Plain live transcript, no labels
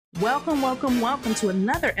Welcome, welcome, welcome to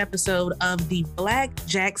another episode of the Black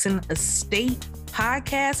Jackson Estate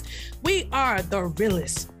podcast. We are the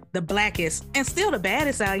realest, the blackest, and still the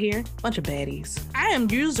baddest out here. Bunch of baddies. I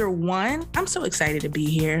am user one. I'm so excited to be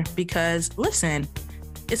here because, listen,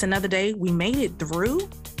 it's another day. We made it through.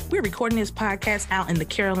 We're recording this podcast out in the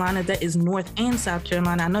Carolina. That is North and South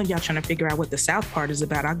Carolina. I know y'all trying to figure out what the South part is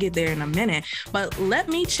about. I'll get there in a minute. But let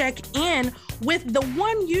me check in with the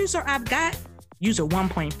one user I've got, user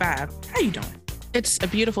 1.5. How you doing? It's a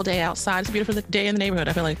beautiful day outside. It's a beautiful day in the neighborhood.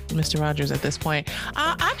 I feel like Mr. Rogers at this point.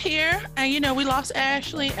 I'm here, and we lost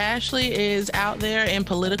Ashley. Ashley is out there in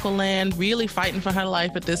political land, really fighting for her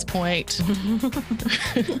life at this point.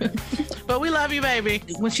 But we love you, baby.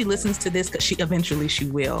 When she listens to this, because she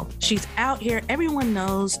will. She's out here. Everyone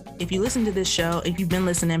knows, if you listen to this show, if you've been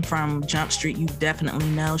listening from Jump Street, you definitely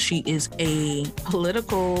know she is a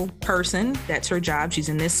political person. That's her job. She's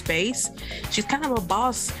in this space. She's kind of a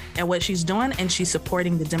boss at what she's doing, and she's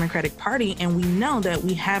supporting the Democratic Party. And we know that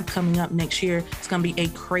we have coming up next year, it's going to be a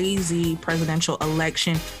crazy presidential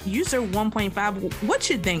election. User 1.5, what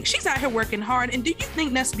you think? She's out here working hard. And do you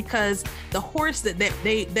think that's because the horse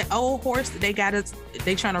the old horse that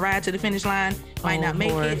they trying to ride to the finish line might not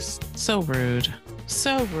make it? So rude.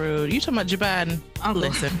 You talking about Joe Biden?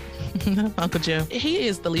 Listen. Uncle Joe. He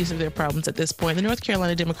is the least of their problems at this point. The North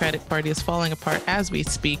Carolina Democratic Party is falling apart as we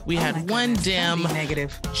speak. We had one Dem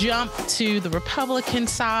negative jump to the Republican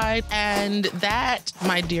side, and that,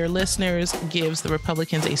 my dear listeners, gives the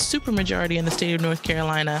Republicans a supermajority in the state of North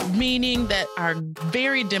Carolina, meaning that our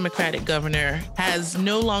very Democratic governor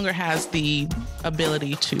no longer has the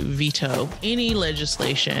ability to veto any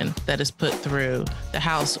legislation that is put through the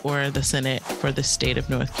House or the Senate for the state of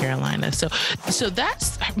North Carolina. So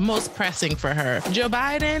that's most pressing for her. Joe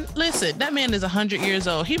Biden, listen, that man is 100 years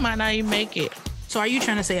old. He might not even make it. So are you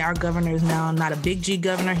trying to say our governor is now not a big G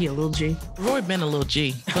governor? He a little G? Roy been a little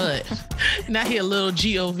G, but now he a little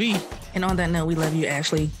GOV. And on that note, we love you,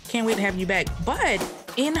 Ashley. Can't wait to have you back. But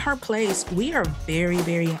in her place, we are very,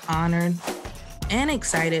 very honored and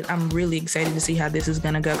excited. I'm really excited to see how this is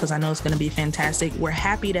going to go because I know it's going to be fantastic. We're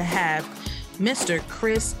happy to have Mr.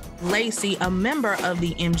 Chris Lacy, a member of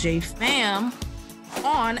the MJ fam,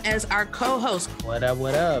 on as our co-host. What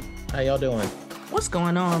up? How y'all doing? What's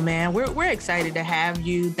going on, man? We're excited to have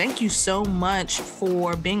you. Thank you so much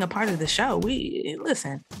for being a part of the show.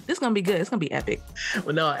 Listen, this is gonna be good. It's gonna be epic.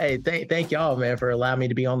 Well, no, hey, thank y'all, man, for allowing me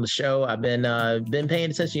to be on the show. I've been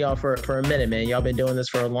paying attention to y'all for a minute, man. Y'all been doing this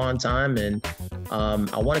for a long time, and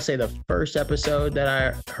I want to say the first episode that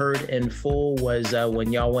I heard in full was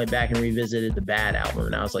when y'all went back and revisited the Bad album,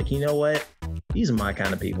 and I was like, you know what? These are my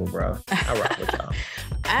kind of people, bro. I rock with y'all.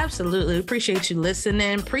 Absolutely. Appreciate you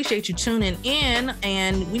listening. Appreciate you tuning in.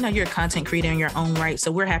 And we know you're a content creator in your own right.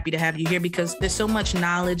 So we're happy to have you here because there's so much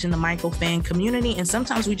knowledge in the Michael fan community. And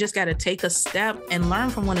sometimes we just got to take a step and learn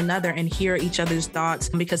from one another and hear each other's thoughts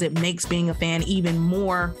because it makes being a fan even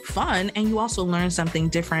more fun. And you also learn something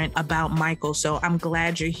different about Michael. So I'm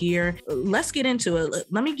glad you're here. Let's get into it.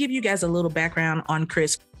 Let me give you guys a little background on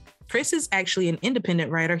Chris. Chris is actually an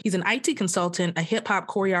independent writer. He's an IT consultant, a hip hop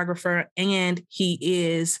choreographer, and he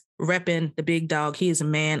is repping the big dog. He is a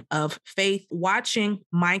man of faith. Watching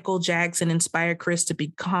Michael Jackson inspired Chris to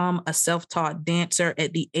become a self-taught dancer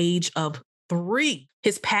at the age of 3.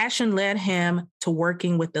 His passion led him to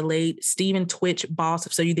working with the late Stephen Twitch, boss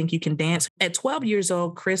of So You Think You Can Dance. At 12 years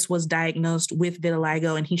old, Chris was diagnosed with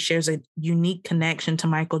vitiligo, and he shares a unique connection to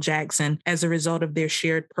Michael Jackson as a result of their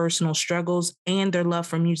shared personal struggles and their love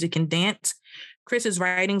for music and dance. Chris's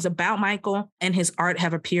writings about Michael and his art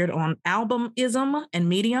have appeared on Albumism and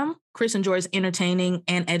Medium. Chris enjoys entertaining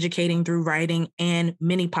and educating through writing and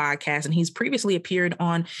many podcasts, and he's previously appeared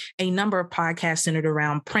on a number of podcasts centered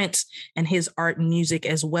around Prince and his art and music,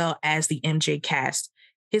 as well as the MJ cast.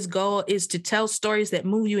 His goal is to tell stories that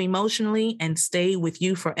move you emotionally and stay with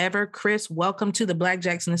you forever. Chris, welcome to the Black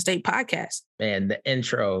Jackson Estate podcast. Man, the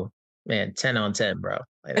intro, 10 on 10, bro.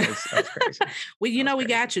 Like, that was crazy. Well, we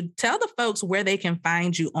got you. Tell the folks where they can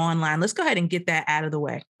find you online. Let's go ahead and get that out of the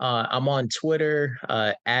way. I'm on Twitter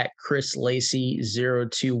at Chris Lacy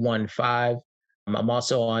 0215. I'm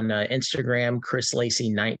also on Instagram, Chris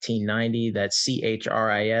Lacy 1990. That's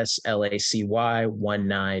ChrisLacy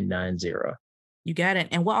 1990. You got it.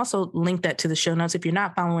 And we'll also link that to the show notes. If you're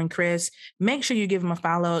not following Chris, make sure you give him a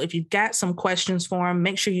follow. If you've got some questions for him,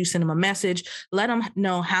 make sure you send him a message. Let him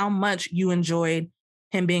know how much you enjoyed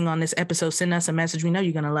him being on this episode. Send us a message. We know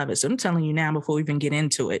you're going to love it. So I'm telling you now before we even get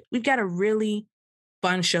into it, we've got a really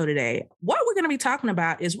fun show today. What we're going to be talking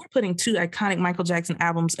about is we're putting two iconic Michael Jackson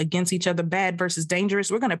albums against each other, Bad versus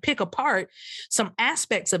Dangerous. We're going to pick apart some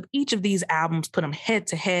aspects of each of these albums, put them head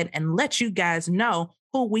to head, and let you guys know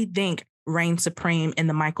who we think reigns supreme in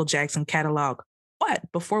the Michael Jackson catalog.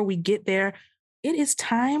 But before we get there, it is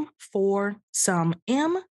time for some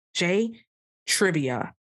MJ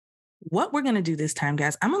trivia. What we're going to do this time,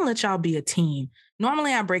 guys, I'm going to let y'all be a team.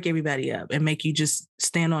 Normally, I break everybody up and make you just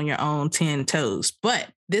stand on your own 10 toes. But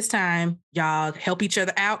this time, y'all help each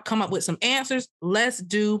other out, come up with some answers. Let's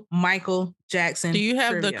do Michael Jackson. Do you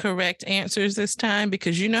have trivia. the correct answers this time?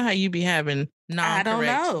 Because you know how you be having non-correct. I don't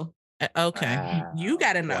know. Okay. You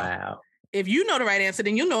got to know. Wow. If you know the right answer,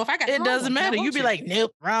 then you know if I got it doesn't matter. You be like,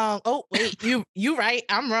 nope, wrong. Oh, wait, you right.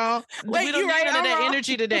 I'm wrong. Wait, we don't need none of that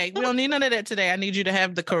energy today. We don't need none of that today. I need you to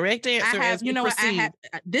have the correct answer as we proceed.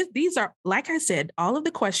 These are, like I said, all of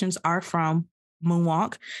the questions are from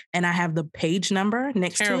Moonwalk, and I have the page number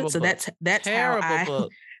next to it. So that's that's how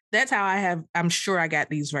I have. I'm sure I got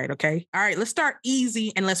these right. Okay. All right. Let's start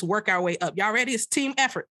easy and let's work our way up. Y'all ready? It's team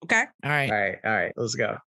effort. Okay. All right. Let's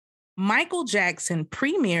go. Michael Jackson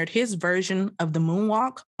premiered his version of the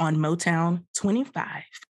Moonwalk on Motown 25.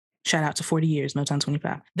 Shout out to 40 years, Motown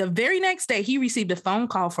 25. The very next day, he received a phone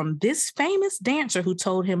call from this famous dancer who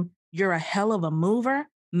told him, "You're a hell of a mover.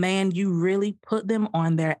 Man, you really put them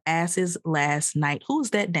on their asses last night."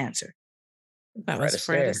 Who's that dancer? That was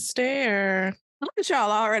Fred Astaire. Look at y'all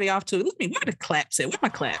already off to it. Look at me. Where the claps at? Where my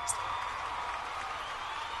claps?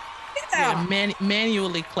 Yeah,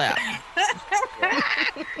 manually clap.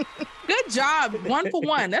 Good job. 1 for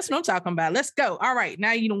 1. That's what I'm talking about. Let's go. All right.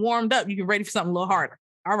 Now you done warmed up. You get ready for something a little harder.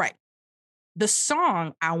 All right. The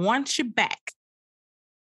song "I Want You Back"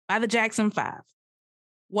 by the Jackson 5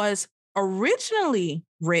 was originally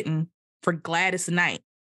written for Gladys Knight.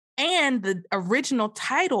 And the original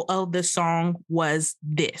title of the song was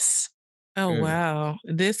this. Oh, wow.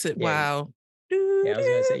 Wow. Yeah, I was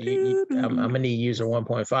going to say, I'm going to need user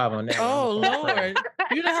 1.5 on that. Oh, Lord.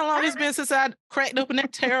 You know how long it's been since I cracked open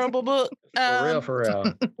that terrible book? For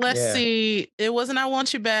real. Let's see. It wasn't "I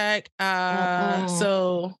Want You Back."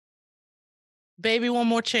 So, "Baby One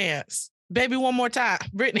More Chance." "Baby One More Time."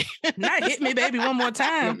 Brittany. Not "Hit Me Baby One More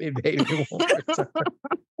Time." Hit me baby one more time.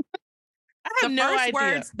 I have no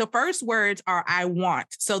idea. The first words are "I want."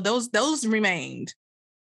 So those remained.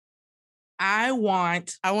 I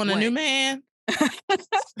want a new man.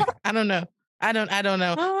 I don't know. I don't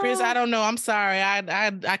know. Chris, I don't know. I'm sorry.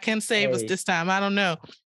 I can't save us this time. I don't know.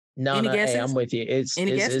 No, hey, I'm with you. It's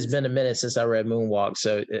been a minute since I read Moonwalk,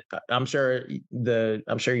 so I'm sure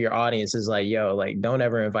your audience is like, "Yo, like, don't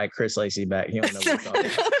ever invite Chris Lacy back. He don't know what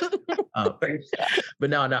he's talking about." But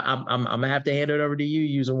no, I'm gonna have to hand it over to you.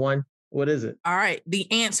 User 1. What is it? All right. The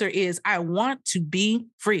answer is "I want to be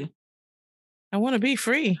free." I want to be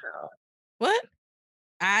free. What?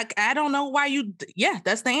 I don't know why you. Yeah,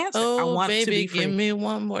 that's the answer. Oh, I want baby, to be free. Give me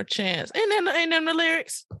one more chance. Ain't then the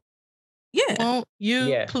lyrics? Yeah. Won't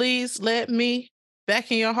you please let me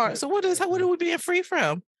back in your heart? So what are we being free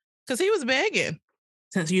from? Because he was begging.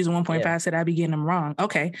 Since user 1.5 said I be getting them wrong.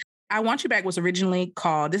 Okay. "I Want You Back" was originally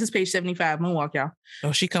called, this is page 75, Moonwalk, y'all.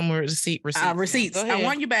 Oh, she come with receipts. Receipts. "I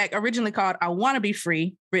Want You Back," originally called "I Want to Be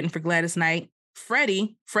Free," written for Gladys Knight.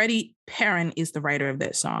 Freddie Perrin is the writer of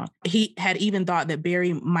that song. He had even thought that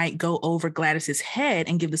Barry might go over Gladys's head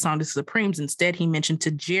and give the song to Supremes. Instead, he mentioned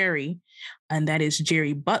to Jerry, and that is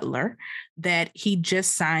Jerry Butler, that he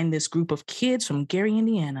just signed this group of kids from Gary,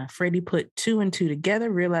 Indiana. Freddie put 2 and 2 together,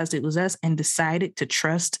 realized it was us, and decided to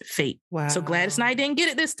trust fate. Wow. So Gladys Knight didn't get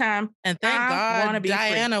it this time. And thank God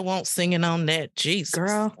Diana won't singing on that. Jesus.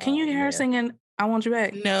 Girl, can you hear her singing "I Want You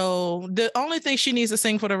Back"? No, the only thing she needs to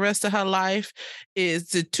sing for the rest of her life is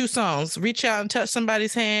the 2 songs: "Reach Out and Touch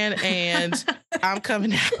Somebody's Hand" and "I'm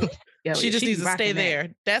Coming Out." Yeah, she just needs to stay there.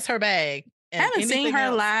 That's her bag. I haven't seen her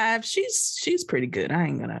live. She's pretty good. I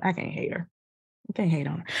can't hate her. I can't hate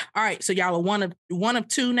on her. All right, so y'all are one of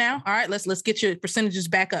 2 now. All right, let's get your percentages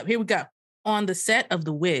back up. Here we go. On the set of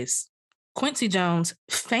The Wiz, Quincy Jones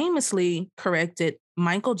famously corrected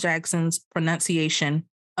Michael Jackson's pronunciation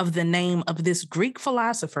of the name of this Greek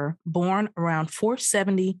philosopher born around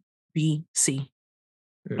 470 BC.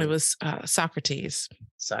 It was Socrates.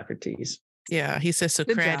 Yeah, he says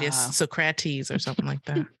Socrates or something like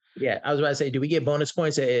that. Yeah, I was about to say, do we get bonus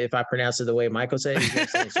points if I pronounce it the way Michael said?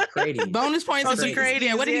 Socrates. Bonus points. Socrates.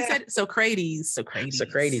 Yeah, what did he say? Socrates.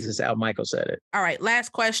 Socrates is how Michael said it. All right,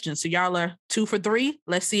 last question. So y'all are 2 for 3.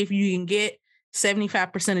 Let's see if you can get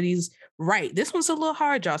 75% of these right. This one's a little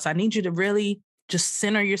hard, y'all, so I need you to really just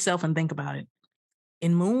center yourself and think about it.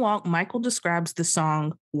 In Moonwalk, Michael describes the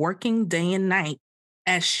song "Working Day and Night"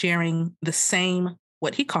 as sharing the same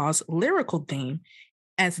what he calls lyrical theme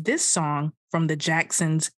as this song from the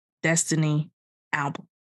Jacksons' Destiny album.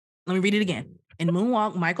 Let me read it again. In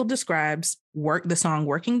Moonwalk, Michael describes the song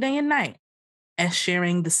Working Day and Night as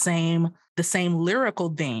sharing the same lyrical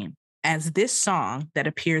theme as this song that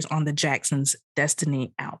appears on the Jacksons'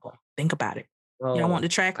 Destiny album. Think about it. Y'all want the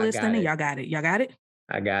track listing? Y'all got it. Y'all got it?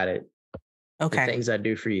 I got it. Okay. The things I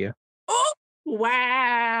do for you. Oh,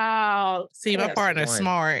 wow. See, my partner's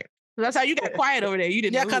smart. That's how you got quiet over there. You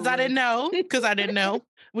didn't know. Yeah, because I didn't know. Because I didn't know.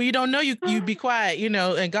 When you don't know, you be quiet,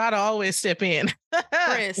 and God will always step in.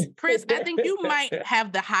 Chris, I think you might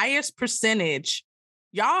have the highest percentage.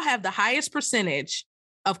 Y'all have the highest percentage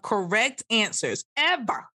of correct answers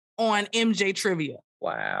ever on MJ Trivia.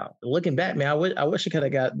 Wow. Looking back, man, I wish I could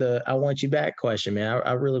have got the I want you back question, man.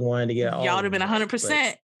 I really wanted to get all. Y'all would have been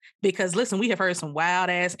 100%. Because listen, we have heard some wild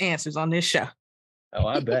ass answers on this show. Oh,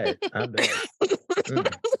 I bet.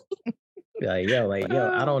 Like,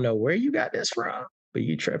 yo, I don't know where you got this from, but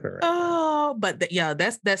you tripping right now. But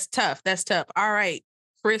that's tough. That's tough. All right.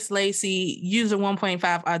 Chris Lacy, user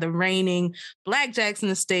 1.5 are the reigning Black Jackson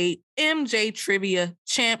Estate MJ Trivia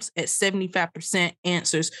champs at 75%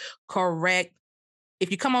 answers correct.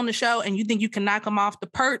 If you come on the show and you think you can knock them off the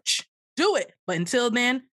perch, do it. But until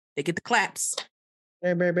then, they get the claps.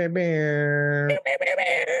 All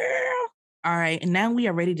right. And now we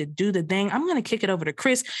are ready to do the thing. I'm going to kick it over to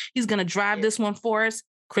Chris. He's going to drive this one for us.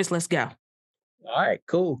 Chris, let's go. All right.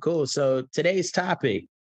 Cool. So today's topic,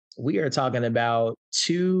 we are talking about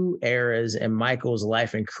two eras in Michael's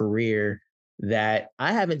life and career that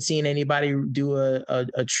I haven't seen anybody do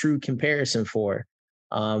a true comparison for.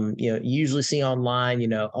 You usually see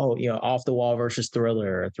online, Off the Wall versus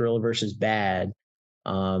Thriller, or Thriller versus Bad.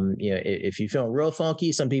 If you feel real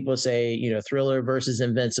funky, some people say, Thriller versus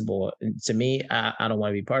Invincible. And to me, I don't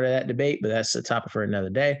want to be part of that debate, but that's a topic for another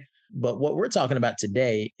day. But what we're talking about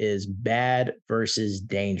today is Bad versus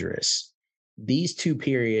Dangerous. These two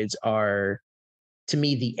periods are, to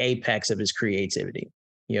me, the apex of his creativity.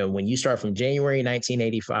 When you start from January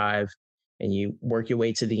 1985 and you work your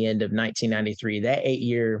way to the end of 1993, that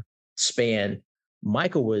 8-year span,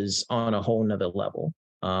 Michael was on a whole nother level.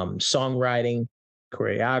 Songwriting,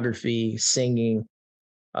 choreography, singing,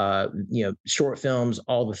 short films,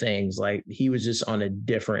 all the things. Like, he was just on a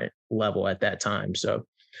different level at that time. So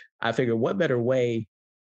I figured, what better way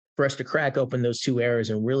for us to crack open those two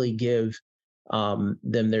eras and really give them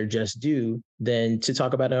their just due than to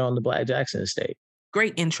talk about it on the Black Jackson Estate.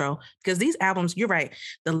 Great intro, because these albums, you're right,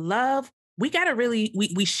 the love, we got to really,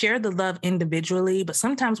 we share the love individually, but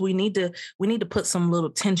sometimes we need to put some little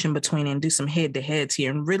tension between it and do some head to heads here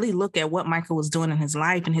and really look at what Michael was doing in his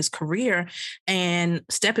life and his career and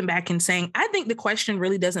stepping back and saying, I think the question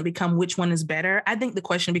really doesn't become which one is better. I think the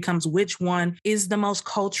question becomes which one is the most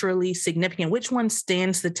culturally significant, which one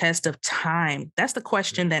stands the test of time. That's the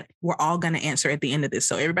question that we're all going to answer at the end of this.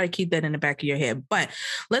 So everybody keep that in the back of your head. But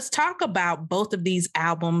let's talk about both of these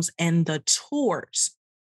albums and the tours.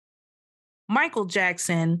 Michael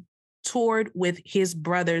Jackson toured with his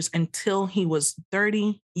brothers until he was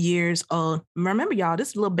 30 years old. Remember, y'all,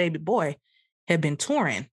 this little baby boy had been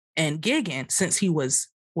touring and gigging since he was,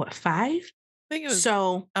 5? I think it was.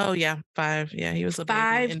 So, 5. Yeah, he was a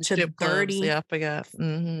 5 baby in to 30. Clubs. Yeah, I forgot.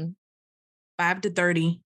 5 to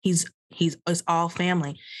 30. It's all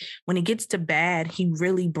family. When it gets to Bad, he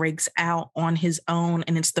really breaks out on his own,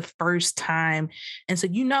 and it's the first time. And so,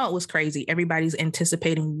 it was crazy. Everybody's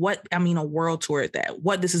anticipating a world tour at that,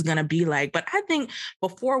 what this is going to be like. But I think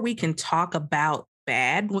before we can talk about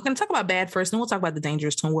Bad, we're going to talk about Bad first, and we'll talk about the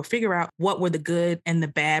Dangerous tour. We'll figure out what were the good and the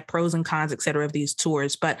bad, pros and cons, et cetera, of these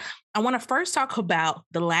tours. But I want to first talk about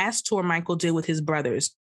the last tour Michael did with his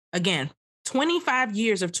brothers. Again, 25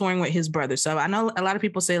 years of touring with his brothers. So I know a lot of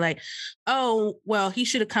people say like, oh, well, he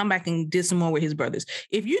should have come back and did some more with his brothers.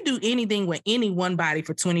 If you do anything with any one body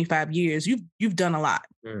for 25 years, you've done a lot.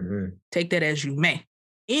 Mm-hmm. Take that as you may.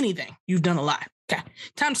 Anything, you've done a lot. Okay.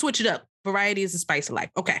 Time to switch it up. Variety is the spice of life.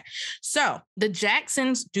 Okay. So the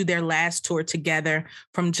Jacksons do their last tour together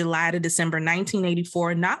from July to December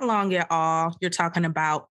 1984. Not long at all. You're talking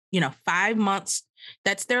about, 5 months.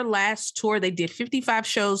 That's their last tour. They did 55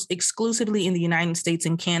 shows exclusively in the United States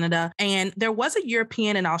and Canada. And there was a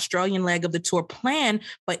European and Australian leg of the tour planned,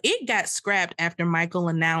 but it got scrapped after Michael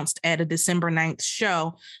announced at a December 9th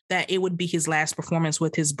show that it would be his last performance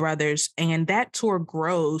with his brothers. And that tour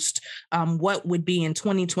grossed what would be in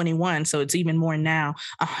 2021, so it's even more now,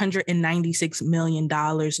 $196 million.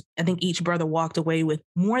 I think each brother walked away with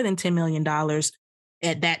more than $10 million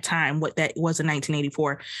at that time, what that was in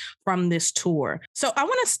 1984 from this tour. So I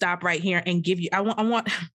want to stop right here and give you, I want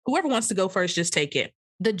whoever wants to go first, just take it.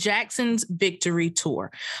 The Jacksons' victory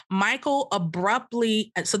tour. Michael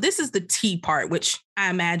abruptly, so this is the T part, which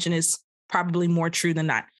I imagine is probably more true than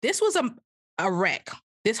not. This was a wreck.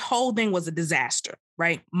 This whole thing was a disaster,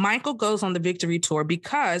 right? Michael goes on the victory tour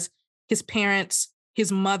because his parents,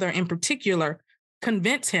 his mother in particular,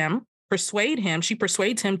 she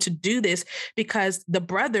persuades him to do this because the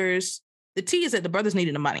T is that the brothers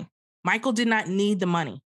needed the money. Michael did not need the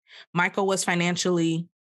money. Michael was financially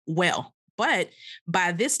well. But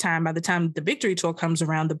by the time the victory tour comes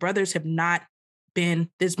around, the brothers have not been,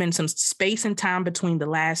 there's been some space and time between the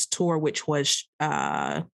last tour, which was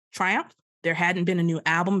Triumph. There hadn't been a new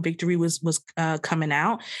album. Victory was coming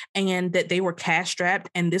out, and that they were cash strapped.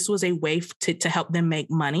 And this was a way to help them make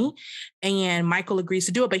money. And Michael agrees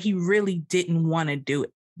to do it, but he really didn't want to do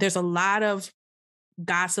it. There's a lot of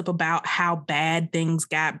gossip about how bad things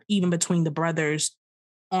got even between the brothers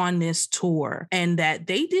on this tour, and that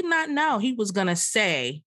they did not know he was going to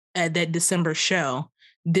say at that December show,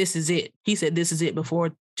 this is it. He said, this is it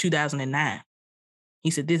before 2009. He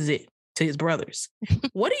said, this is it to his brothers.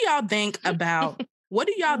 What do y'all think about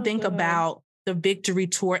the victory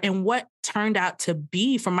tour and what turned out to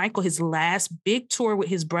be for Michael, his last big tour with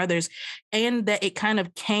his brothers, and that it kind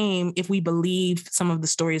of came, if we believe some of the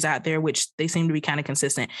stories out there, which they seem to be kind of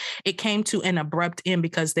consistent, it came to an abrupt end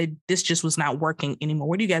because this just was not working anymore.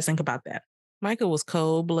 What do you guys think about that? Michael was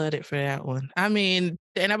cold-blooded for that one. I mean,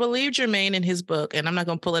 and I believe Jermaine in his book, and I'm not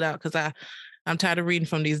going to pull it out because I'm tired of reading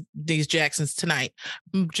from these Jacksons tonight.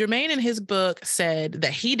 Jermaine in his book said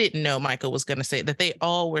that he didn't know Michael was going to say that. They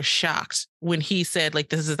all were shocked when he said, like,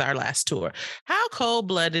 this is our last tour. How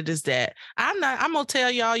cold-blooded is that? I'm going to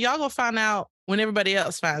tell y'all going to find out when everybody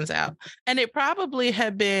else finds out. And it probably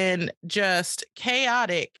had been just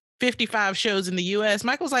chaotic 55 shows in the US.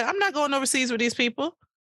 Michael's like, I'm not going overseas with these people.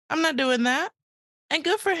 I'm not doing that. And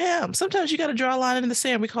good for him. Sometimes you got to draw a line in the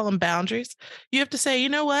sand. We call them boundaries. You have to say, you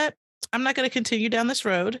know what? I'm not going to continue down this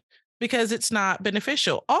road because it's not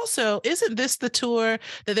beneficial. Also, isn't this the tour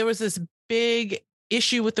that there was this big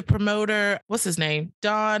issue with the promoter? What's his name?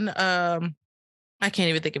 Don. I can't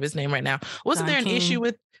even think of his name right now. Wasn't there an issue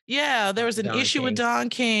with? Yeah, there was an issue with Don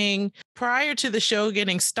King prior to the show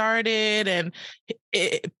getting started, and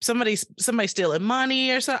somebody stealing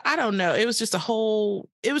money or so. I don't know. It was just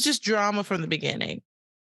it was just drama from the beginning,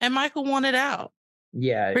 and Michael wanted out.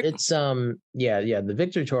 Yeah, it's the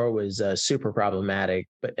victory tour was super problematic,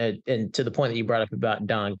 but and to the point that you brought up about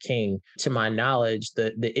Don King, to my knowledge,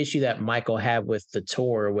 the issue that Michael had with the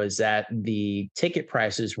tour was that the ticket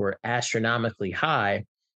prices were astronomically high,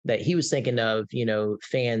 that he was thinking of,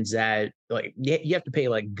 fans that, like, you have to pay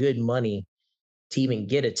like good money to even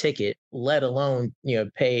get a ticket, let alone,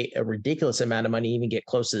 pay a ridiculous amount of money to even get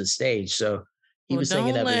close to the stage. So he was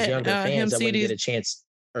thinking of his younger fans that wouldn't get a chance.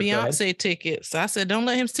 Beyonce tickets. I said, don't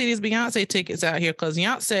let him see these Beyonce tickets out here, because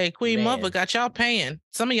Beyonce, Queen Mother, got y'all paying.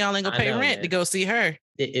 Some of y'all ain't gonna pay rent to go see her.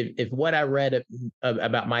 If what I read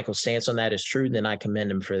about Michael's stance on that is true, then I commend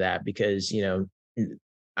him for that, because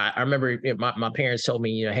I remember my parents told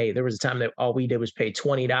me, hey, there was a time that all we did was pay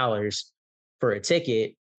 $20 for a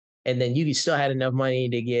ticket, and then you still had enough money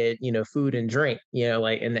to get, food and drink,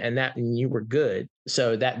 and you were good.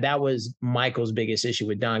 So that was Michael's biggest issue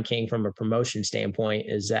with Don King from a promotion standpoint,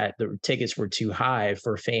 is that the tickets were too high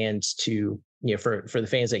for fans to, for the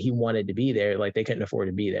fans that he wanted to be there, like they couldn't afford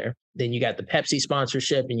to be there. Then you got the Pepsi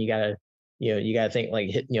sponsorship, and you gotta think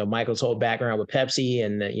like, Michael's whole background with Pepsi,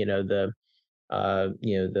 and the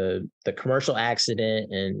commercial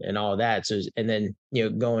accident and all that. So, and then,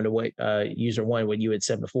 going to what user one, what you had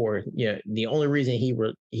said before, the only reason he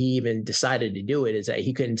even decided to do it is that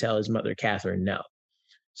he couldn't tell his mother, Catherine, no.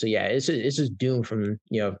 So yeah, it's just doomed from,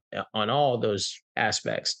 on all those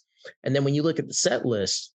aspects. And then when you look at the set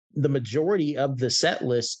list, the majority of the set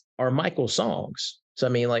list are Michael's songs. So I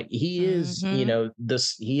mean, like, he is,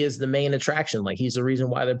 he is the main attraction. Like, he's the reason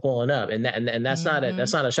why they're pulling up, and that's not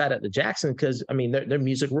a shot at the Jackson, because I mean they're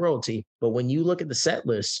music royalty. But when you look at the set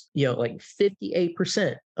list, like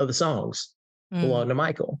 58% of the songs belong to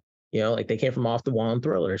Michael. Like they came from Off the Wall and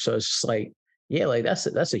Thriller. So it's just like, yeah, like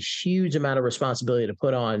that's a huge amount of responsibility to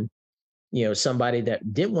put on, somebody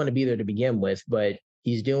that didn't want to be there to begin with, but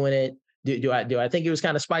he's doing it. Do I think it was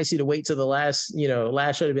kind of spicy to wait till the last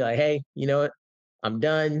show to be like, hey, you know what? I'm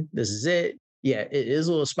done. This is it. Yeah, it is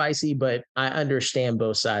a little spicy, but I understand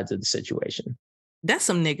both sides of the situation. That's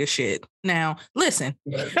some nigga shit. Now, listen,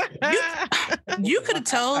 you could have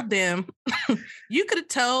told them,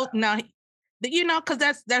 because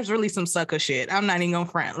that's really some sucker shit. I'm not even gonna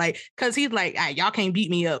front. Like, because he's like, y'all can't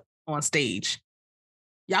beat me up on stage.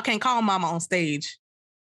 Y'all can't call mama on stage.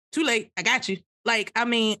 Too late. I got you. Like, I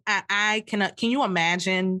mean, I cannot. Can you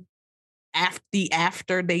imagine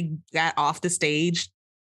after they got off the stage,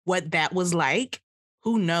 what that was like?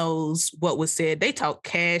 Who knows what was said? They talked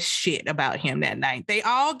cash shit about him that night. They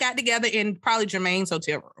all got together in probably Jermaine's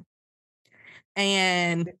hotel room,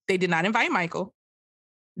 and they did not invite Michael.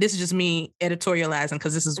 This is just me editorializing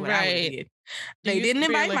because this is what I would have did. They didn't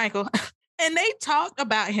invite Michael, and they talked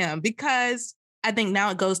about him because I think now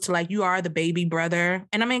it goes to like, you are the baby brother.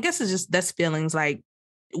 And I mean, I guess it's just, that's feelings like,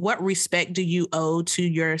 what respect do you owe to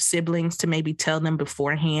your siblings to maybe tell them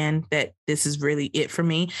beforehand that this is really it for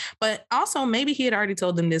me? But also maybe he had already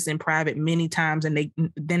told them this in private many times, and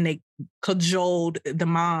they cajoled the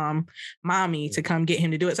mommy to come get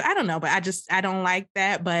him to do it. So I don't know, but I don't like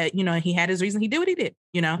that. But you know, he had his reason. He did what he did,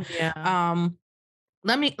 you know? Yeah.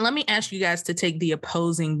 Let me ask you guys to take the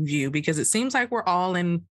opposing view, because it seems like we're all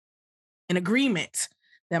in agreement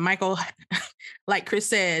that Michael, like Chris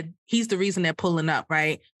said, he's the reason they're pulling up,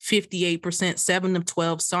 right? 58%, 7 of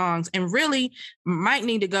 12 songs. And really might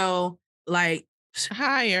need to go like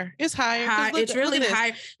higher. It's higher. It's really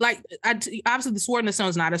high. Like, obviously the Swordness song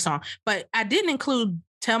is not a song, but I didn't include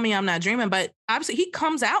Tell Me I'm Not Dreaming, but obviously he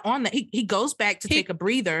comes out on that. He goes back to take a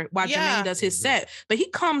breather while Jermaine does his set, but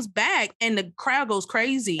he comes back and the crowd goes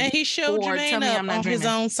crazy. And he showed Jermaine up on his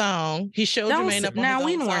own song. He showed Jermaine up on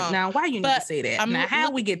his own song. Now, why you need to say that? Now,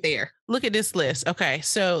 how we get there? Look at this list. Okay,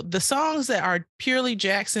 so the songs that are purely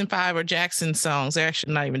Jackson 5 or Jackson songs, they're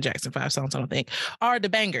actually not even Jackson 5 songs, I don't think, are the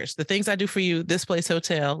bangers. The Things I Do For You, This Place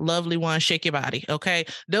Hotel, Lovely One, Shake Your Body. Okay,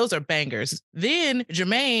 those are bangers. Then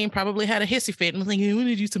Jermaine probably had a hissy fit and was like, I want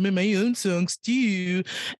to do some of my own songs too.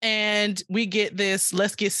 And we get this,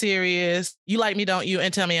 Let's Get Serious, You Like Me, Don't You,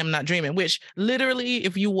 and Tell Me I'm Not Dreaming, which literally,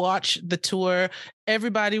 if you watch the tour,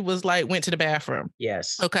 everybody was like, went to the bathroom.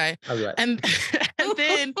 Yes. Okay. And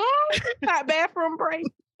then that bathroom break.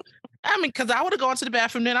 I mean, because I would have gone to the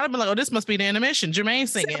bathroom then. I'd have been like, oh, this must be the intermission. Jermaine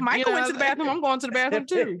singing. Michael went to the bathroom. I'm going to the bathroom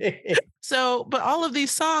too. So, but all of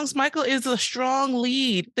these songs, Michael is a strong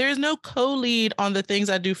lead. There's no co-lead on The Things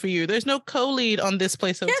I Do For You. There's no co-lead on This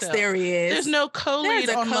Place Hotel. Yes, there is. There's no co-lead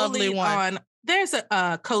on Lovely One. There's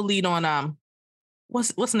a co-lead on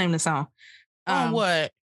what's the name of the song? On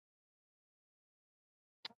what?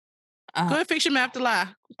 Go ahead, Fix Your Map to Lie.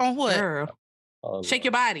 On what? Girl. Shake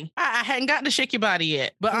Your Body. I hadn't gotten to Shake Your Body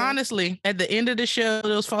yet. But honestly, at the end of the show,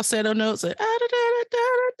 those falsetto notes, like,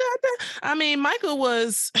 I mean, Michael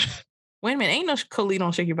was... Wait a minute, ain't no co-lead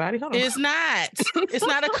on Shake Your Body. Hold on. It's not. It's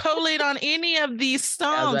not a co-lead on any of these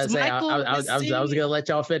songs. I was gonna let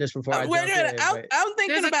y'all finish before I jump in. I'm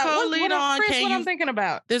thinking about what I'm thinking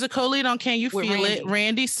about. There's a co-lead on Can You Feel It?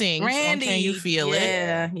 Randy sings on Can You Feel It?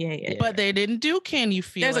 Yeah. But they didn't do Can You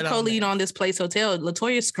Feel It? There's a co-lead on This Place Hotel.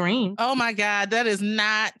 LaToya screamed. Oh my God, that is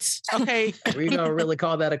not okay. We gonna really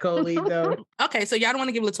call that a co-lead though? Okay, so y'all don't want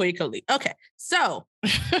to give LaToya co-lead. Okay, so.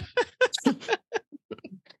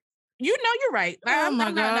 You know, you're right. Oh my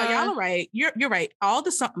God. No, y'all are right. You're right. All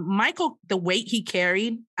the song, Michael, the weight he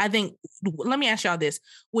carried, I think, let me ask y'all this.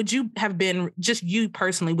 Would you have been, just you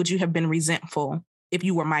personally, would you have been resentful if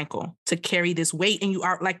you were Michael to carry this weight? And you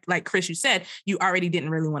are, like Chris, you said, you already didn't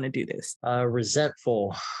really want to do this.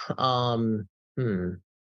 Resentful. I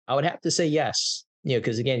would have to say yes. You know,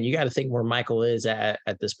 because again, you got to think where Michael is at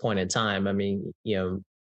this point in time. I mean, you know,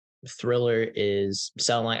 Thriller is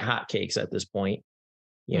selling like hotcakes at this point.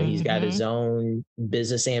 You know, he's got his own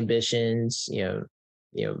business ambitions, you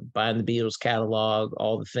know, buying the Beatles catalog,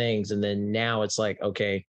 all the things. And then now it's like,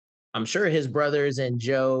 okay, I'm sure his brothers and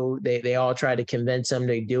Joe, they all tried to convince him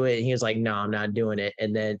to do it. And he was like, no, I'm not doing it.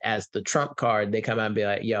 And then as the trump card, they come out and be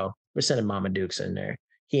like, yo, we're sending Mama Dukes in there.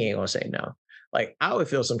 He ain't gonna say no. Like, I would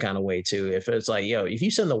feel some kind of way too. If it's like, yo, if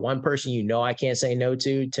you send the one person, you know, I can't say no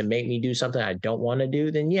to make me do something I don't want to do,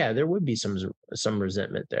 then yeah, there would be some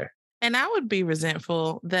resentment there. And I would be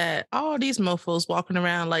resentful that all these mofos walking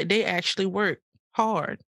around like they actually work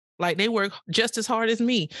hard. Like they work just as hard as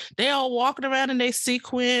me. They all walking around in their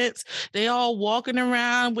sequence. They all walking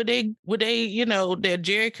around with they, you know, their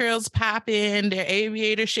Jerry curls popping, their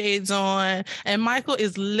aviator shades on. And Michael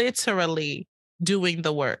is literally doing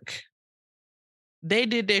the work. They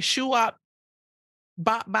did their shoo-wop,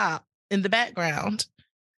 bop in the background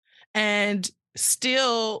and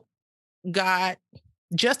still got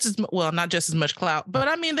just as well, not just as much clout, but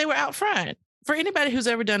I mean, they were out front. For anybody who's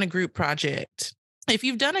ever done a group project, if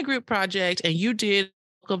you've done a group project and you did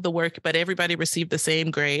of the work, but everybody received the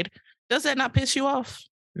same grade, does that not piss you off?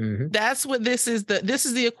 Mm-hmm. That's what this is. This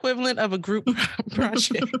is the equivalent of a group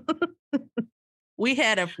project. We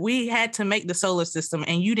had to make the solar system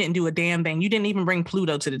and you didn't do a damn thing. You didn't even bring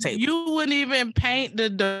Pluto to the table. You wouldn't even paint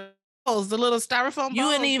the balls, the little styrofoam You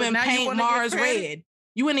balls. wouldn't even paint Mars red.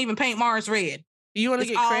 You wouldn't even paint Mars red. You want to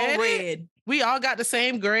get credit? All red. We all got the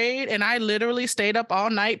same grade, and I literally stayed up all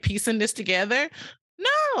night piecing this together.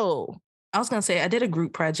 No. I was gonna say I did a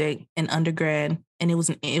group project in undergrad, and it was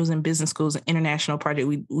in business schools, an international project.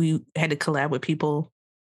 We had to collab with people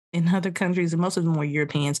in other countries, and most of them were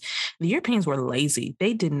Europeans. The Europeans were lazy.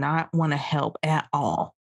 They did not want to help at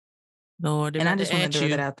all. Lord, and I just want to throw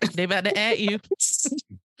that out there. They about to at you.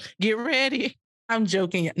 Get ready. I'm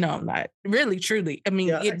joking. No, I'm not. Really, truly. I mean,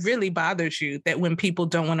 it really bothers you that when people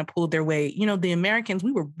don't want to pull their weight. You know, the Americans,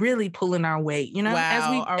 we were really pulling our weight. You know,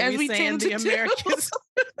 wow. As we tend to Americans,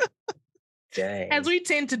 as we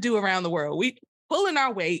tend to do around the world, we pulling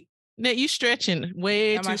our weight. Now you stretching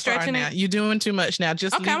way too far now. You're doing too much now.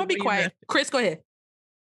 Just okay. I'm gonna be quiet. Chris, go ahead.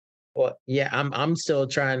 Well, yeah, I'm still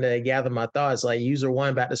trying to gather my thoughts. Like, user one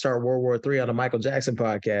about to start World War III on the Michael Jackson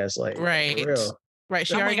podcast. Like, right. For real. Right.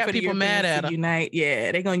 She already got people mad at her. Unite.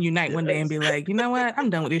 Yeah, they're going to unite one day and be like, you know what? I'm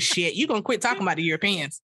done with this shit. You're going to quit talking about the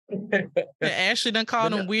Europeans. Ashley done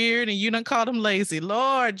called them weird and you done called them lazy.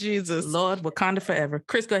 Lord Jesus. Lord, Wakanda forever.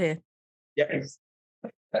 Chris, go ahead. Yes.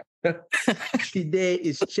 Today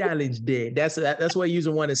is challenge day. That's what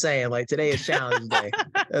user one is saying. Like, today is challenge day.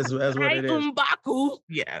 That's what it is. Mbaku.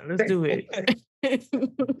 Yeah, let's do it.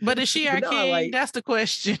 But is she our king? Like, that's the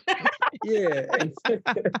question. Yeah.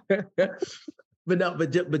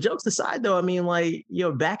 But jokes aside, though, I mean, like, you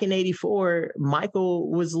know, back in '84, Michael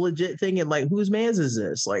was legit thinking, like, whose man's is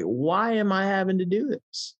this? Like, why am I having to do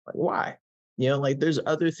this? Like, why? You know, like, there's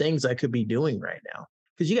other things I could be doing right now.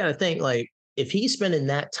 Because you got to think, like, if he's spending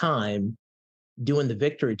that time doing the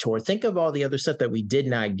Victory Tour, think of all the other stuff that we did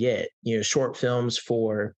not get. You know, short films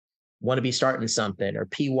for Want to Be Starting Something or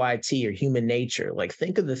PYT or Human Nature. Like,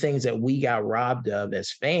 think of the things that we got robbed of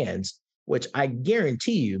as fans, which I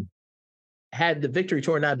guarantee you, had the Victory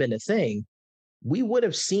Tour not been a thing, we would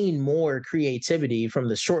have seen more creativity from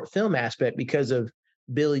the short film aspect because of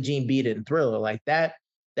Billie Jean Beat It and Thriller. Like, that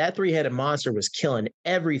three-headed monster was killing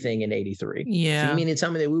everything in '83. Yeah. So you mean to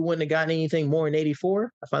tell me that we wouldn't have gotten anything more in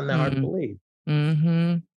 '84? I find that hard to believe.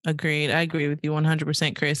 Mm-hmm. Agreed. I agree with you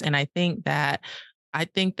 100%, Chris. And I think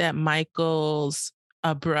that Michael's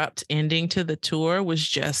abrupt ending to the tour was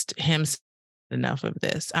just him. Enough of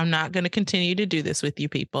this. I'm not going to continue to do this with you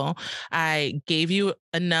people. I gave you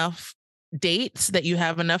enough dates that you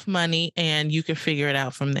have enough money and you can figure it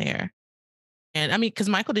out from there. And I mean, because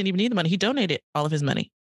Michael didn't even need the money. He donated all of his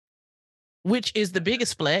money, which is the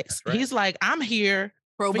biggest flex. Right. He's like, I'm here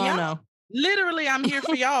pro bono. Y'all. Literally, I'm here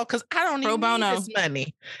for y'all because I don't even need this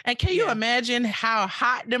money. And can you imagine how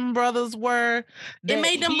hot them brothers were? It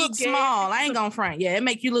made them look small. I ain't gonna front. Yeah, it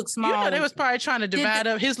make you look small. You know, they was probably trying to divide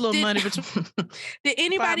up his little money between. Did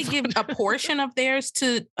anybody give a portion of theirs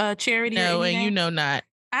to charity? No, and you know not.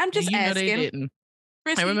 I'm just asking. Know they didn't.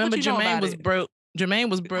 Chris, I remember Jermaine was broke. Jermaine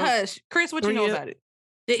was broke. Hush, Chris, what you know about it?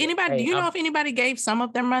 Did anybody? Do you know if anybody gave some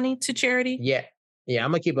of their money to charity? Yeah,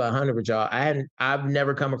 I'm gonna keep it 100 with y'all. I've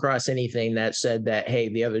never come across anything that said that, hey,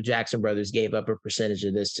 the other Jackson brothers gave up a percentage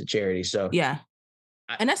of this to charity. So yeah,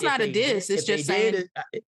 and that's not a diss. It's just saying.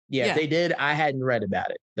 If they did, I hadn't read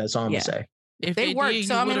about it. That's all I'm gonna say. If they work,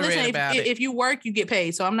 so I mean, listen, if you work, you get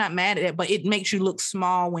paid. So I'm not mad at it, but it makes you look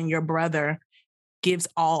small when your brother gives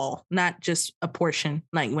all, not just a portion.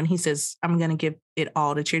 Like when he says, "I'm gonna give it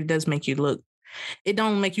all to charity," it does make you look. It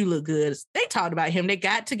don't make you look good. They talked about him. They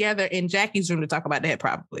got together in Jackie's room to talk about that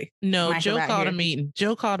probably. No, Joe called a meeting.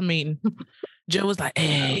 Joe was like,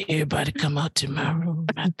 hey, everybody come out to my room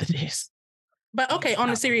after this. But okay, on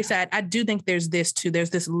the serious side, I do think there's this too.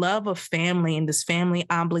 There's this love of family and this family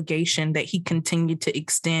obligation that he continued to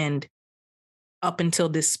extend up until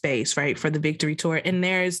this space, right, for the Victory Tour. And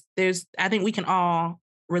there's I think we can all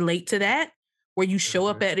relate to that. Where you show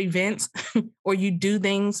up at events or you do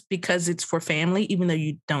things because it's for family, even though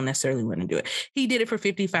you don't necessarily want to do it. He did it for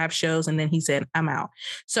 55 shows and then he said, I'm out.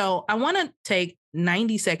 So I want to take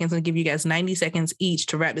 90 seconds and give you guys 90 seconds each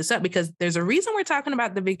to wrap this up because there's a reason we're talking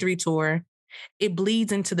about the Victory Tour. It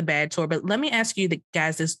bleeds into the bad tour. But let me ask you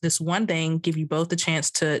guys this one thing, give you both a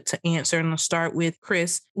chance to answer. And I'll start with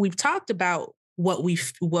Chris. We've talked about what we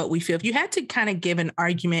feel. If you had to kind of give an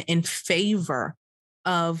argument in favor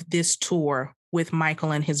of this tour with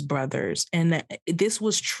Michael and his brothers. And this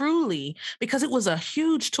was truly, because it was a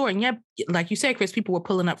huge tour. And yeah, like you said, Chris, people were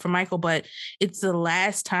pulling up for Michael, but it's the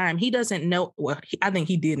last time he doesn't know. Well, I think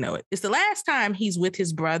he did know it. It's the last time he's with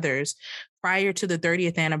his brothers prior to the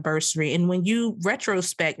 30th anniversary. And when you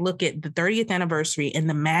retrospect, look at the 30th anniversary and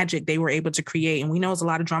the magic they were able to create, and we know there's a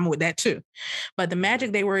lot of drama with that too, but the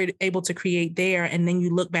magic they were able to create there, and then you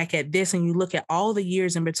look back at this and you look at all the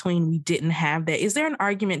years in between, we didn't have that. Is there an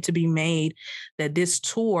argument to be made that this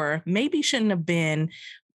tour maybe shouldn't have been,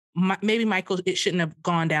 maybe Michael, it shouldn't have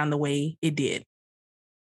gone down the way it did?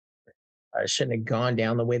 Shouldn't have gone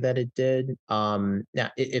down the way that it did. Now,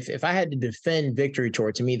 if I had to defend Victory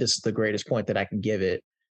Tour, to me, this is the greatest point that I can give it,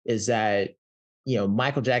 is that,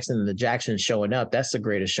 Michael Jackson and the Jacksons showing up, that's the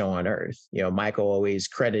greatest show on earth. Michael always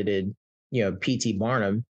credited, P.T.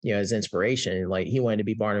 Barnum, as inspiration. Like, he wanted to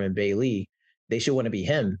be Barnum and Bailey. They should want to be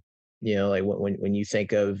him. Like when you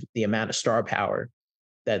think of the amount of star power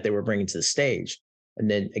that they were bringing to the stage. And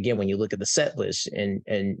then again, when you look at the set list,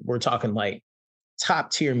 and we're talking like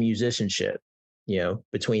top tier musicianship,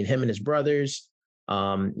 between him and his brothers,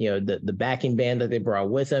 the backing band that they brought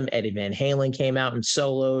with him. Eddie Van Halen came out and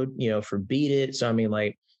soloed, for Beat It. So, I mean,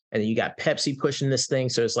 like, and then you got Pepsi pushing this thing.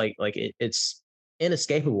 So it's it's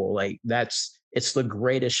inescapable. Like, it's the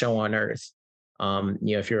greatest show on earth.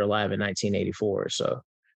 If you're alive in 1984. So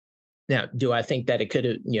now, do I think that it could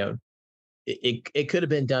have, it could have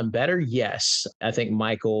been done better? Yes. I think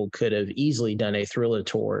Michael could have easily done a Thriller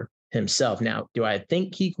tour himself. Now, do I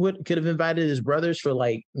think he could have invited his brothers for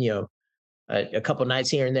a couple nights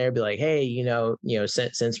here and there, be like, hey,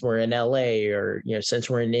 since we're in LA, or, since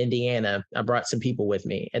we're in Indiana, I brought some people with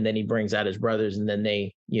me. And then he brings out his brothers, and then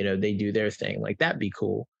they do their thing. Like, that'd be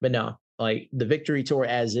cool. But no, like, the Victory Tour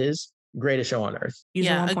as is, greatest show on earth. User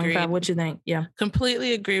 1.5, what you think? Yeah.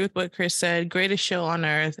 Completely agree with what Chris said. Greatest show on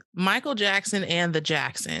earth. Michael Jackson and the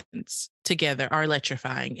Jacksons together are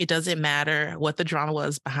electrifying. It doesn't matter what the drama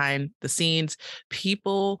was behind the scenes.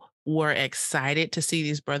 People were excited to see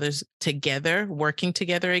these brothers together, working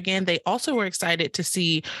together again. They also were excited to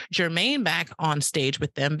see Jermaine back on stage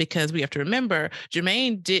with them, because we have to remember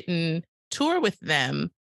Jermaine didn't tour with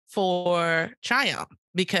them for Triumph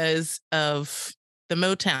because of the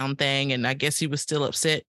Motown thing. And I guess he was still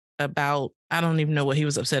upset about, I don't even know what he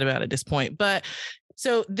was upset about at this point. But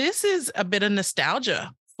so this is a bit of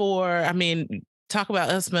nostalgia talk about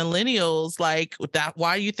us millennials, like that.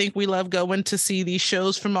 Why you think we love going to see these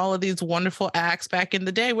shows from all of these wonderful acts back in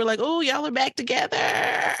the day? We're like, oh, y'all are back together.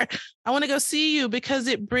 I want to go see you, because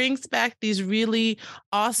it brings back these really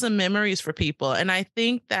awesome memories for people. And I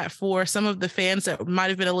think that for some of the fans that might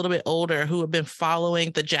have been a little bit older, who have been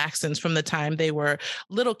following the Jacksons from the time they were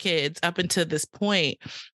little kids up until this point,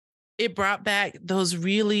 it brought back those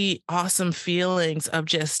really awesome feelings of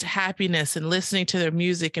just happiness and listening to their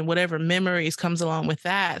music and whatever memories comes along with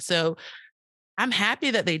that. So I'm happy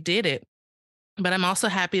that they did it, but I'm also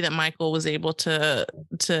happy that Michael was able to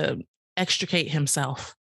extricate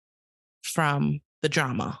himself from the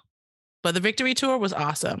drama. But the Victory Tour was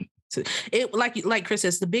awesome. It, like Chris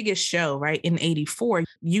says, the biggest show, right? In 84,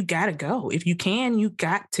 you got to go. If you can, you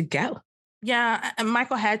got to go. Yeah,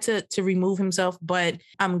 Michael had to remove himself, but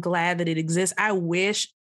I'm glad that it exists. I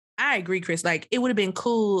agree, Chris. Like, it would have been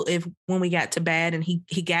cool if when we got to Bad and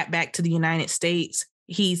he got back to the United States,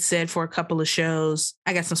 he said for a couple of shows,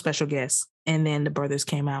 I got some special guests, and then the brothers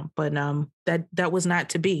came out. But that was not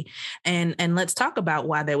to be. And let's talk about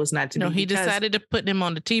why that was not to be. No, he decided to put them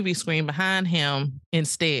on the TV screen behind him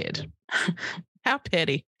instead. How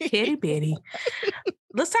petty. Petty Betty.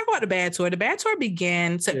 Let's talk about the Bad Tour. The Bad Tour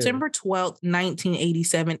began September 12th,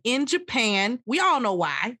 1987 in Japan. We all know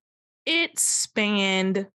why. It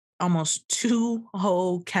spanned almost 2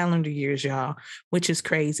 whole calendar years, y'all, which is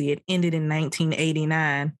crazy. It ended in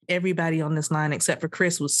 1989. Everybody on this line, except for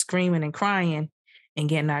Chris, was screaming and crying and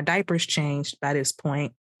getting our diapers changed by this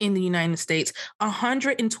point. In the United States,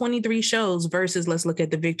 123 shows versus, let's look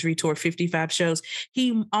at the Victory Tour, 55 shows.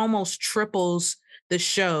 He almost triples the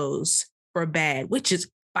shows for Bad, which is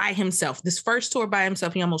by himself. This first tour by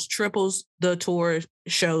himself, he almost triples the tour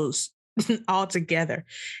shows altogether.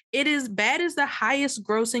 Bad is the highest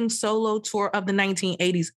grossing solo tour of the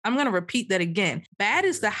 1980s. I'm going to repeat that again. Bad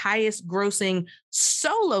is the highest grossing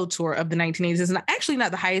solo tour of the 1980s. It's actually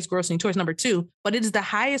not the highest grossing tour. It's number 2, but it is the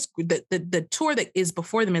highest, the tour that is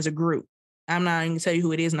before them as a group. I'm not going to tell you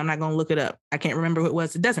who it is, and I'm not going to look it up. I can't remember who it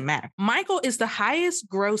was. It doesn't matter. Michael is the highest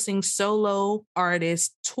grossing solo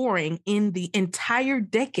artist touring in the entire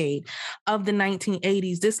decade of the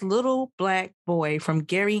 1980s. This little Black boy from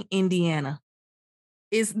Gary, Indiana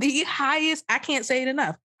is the highest, I can't say it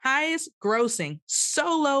enough, highest grossing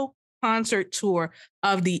solo concert tour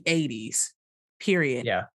of the 80s, period.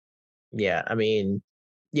 Yeah. I mean,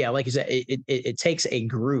 yeah, like you said, it takes a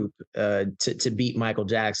group to beat Michael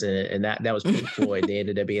Jackson, and that was Pink Floyd. They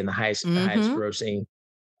ended up being the highest grossing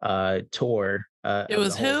tour. It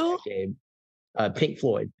was who? Decade. Pink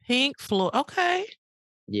Floyd. Pink Floyd. Okay.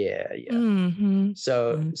 Yeah, yeah. Mm-hmm.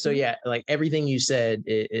 So yeah, like everything you said,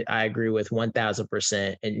 I agree with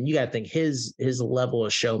 1000%. And you got to think his level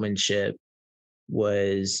of showmanship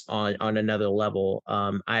was on another level.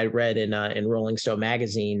 I read in Rolling Stone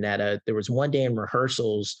magazine that there was one day in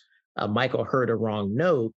rehearsals, Michael heard a wrong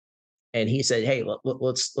note, and he said, "Hey,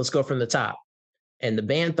 let's go from the top." And the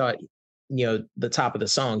band thought, the top of the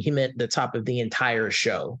song. He meant the top of the entire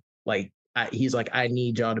show. Like he's like, "I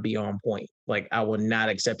need y'all to be on point. Like I will not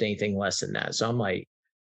accept anything less than that." So I'm like,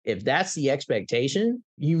 if that's the expectation,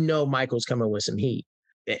 Michael's coming with some heat.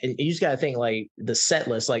 And you just got to think like the set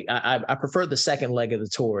list. Like I prefer the second leg of the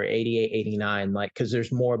tour, 88, 89, like, because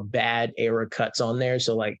there's more bad era cuts on there.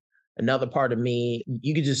 So like another part of me,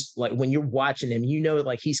 you could just like when you're watching him,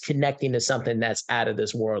 like he's connecting to something that's out of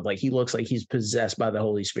this world. Like he looks like he's possessed by the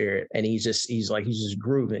Holy Spirit, and he's just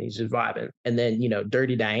grooving, he's just vibing. And then,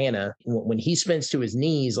 Dirty Diana, when he spins to his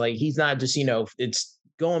knees, like he's not just, it's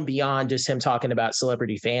going beyond just him talking about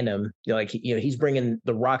celebrity fandom. Like, he's bringing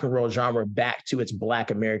the rock and roll genre back to its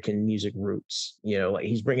Black American music roots. Like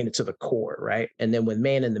he's bringing it to the core, right? And then with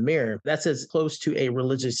Man in the Mirror, that's as close to a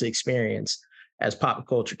religious experience as pop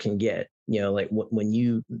culture can get. Like when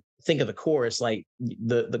you think of the chorus, like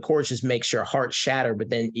the chorus just makes your heart shatter,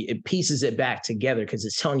 but then it pieces it back together because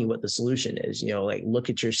it's telling you what the solution is. Like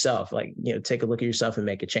look at yourself, like, take a look at yourself and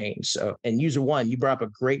make a change. So, and User One, you brought up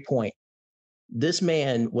a great point. This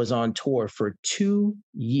man was on tour for 2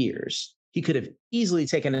 years. He could have easily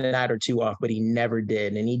taken a night or two off, but he never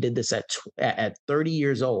did. And he did this at 30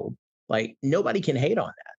 years old. Like nobody can hate on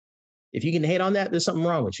that. If you can hate on that, there's something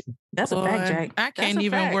wrong with you. That's a fact, Jack. I can't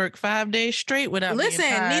even work 5 days straight without need a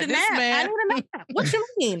nap. I need a nap. What you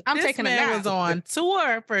mean? I'm taking a nap. This man was on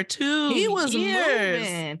tour for 2 years. He was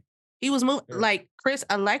moving. He was moving. Like, Chris,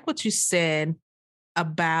 I like what you said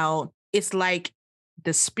about it's like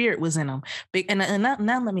the spirit was in him. And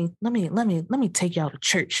now let me take y'all to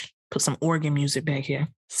church. Put some organ music back here.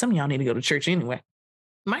 Some of y'all need to go to church anyway.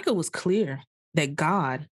 Michael was clear that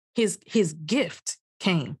God, his gift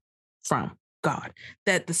came from God.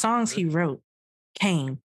 That the songs he wrote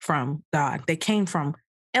came from God. They came from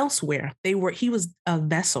elsewhere. He was a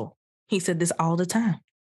vessel. He said this all the time.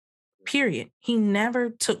 Period. He never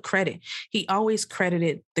took credit. He always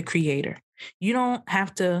credited the creator. You don't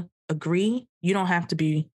have to agree. You don't have to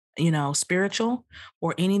be, spiritual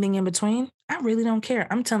or anything in between. I really don't care.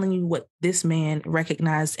 I'm telling you what this man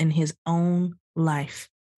recognized in his own life.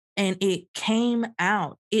 And it came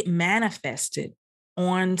out. It manifested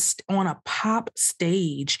on a pop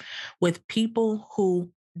stage with people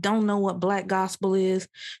who don't know what Black gospel is,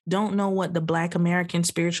 don't know what the Black American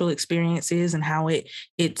spiritual experience is and how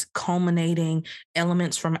it's culminating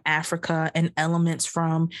elements from Africa and elements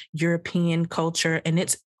from European culture. And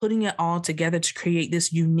it's putting it all together to create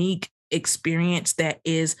this unique experience that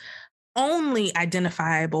is only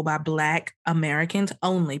identifiable by Black Americans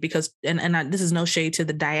only, because, this is no shade to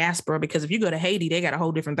the diaspora, because if you go to Haiti, they got a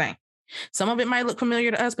whole different thing. Some of it might look familiar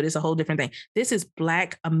to us, but it's a whole different thing. This is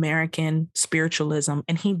Black American spiritualism,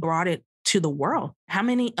 and he brought it to the world. How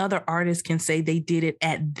many other artists can say they did it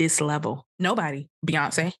at this level? Nobody.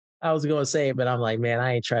 Beyonce. I was going to say, but I'm like, man,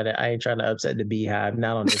 I ain't trying to upset the Beehive.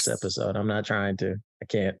 Not on this episode. I'm not trying to. I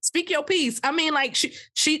can't. Speak your piece. I mean, like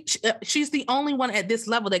she's the only one at this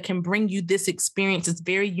level that can bring you this experience. It's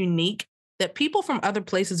very unique that people from other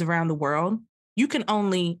places around the world, you can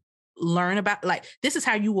only learn about. Like, this is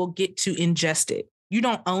how you will get to ingest it. You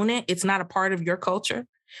don't own it. It's not a part of your culture,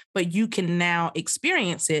 but you can now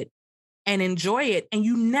experience it and enjoy it. And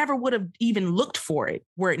you never would have even looked for it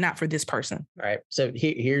were it not for this person. All right. So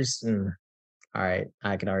here's, all right.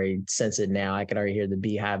 I can already sense it now. I can already hear the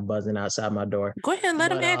Beehive buzzing outside my door. Go ahead and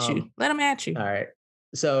let him at you. Let him at you. All right.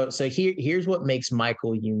 So here's what makes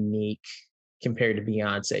Michael unique compared to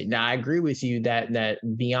Beyonce. Now, I agree with you that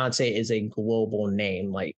Beyonce is a global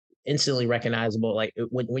name, like instantly recognizable. Like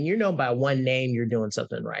when you're known by one name, you're doing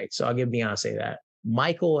something right. So I'll give Beyonce that.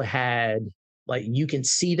 Michael had, like, you can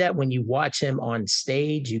see that when you watch him on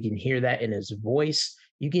stage, you can hear that in his voice.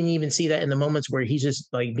 You can even see that in the moments where he's just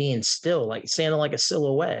like being still, like standing like a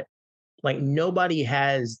silhouette. Like nobody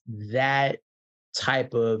has that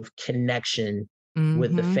type of connection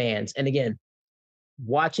with the fans. And again,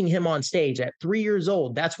 watching him on stage at 3 years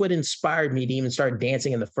old, that's what inspired me to even start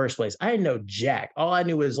dancing in the first place. I didn't know jack. All I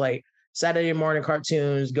knew was like Saturday morning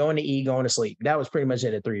cartoons, going to eat, going to sleep. That was pretty much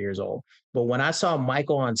it at 3 years old. But when I saw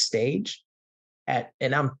Michael on stage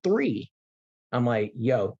and I'm 3, I'm like,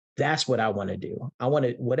 yo, that's what I want to do. I want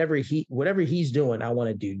to, whatever he's doing, I want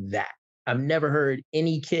to do that. I've never heard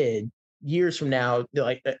any kid years from now,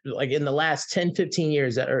 like in the last 10, 15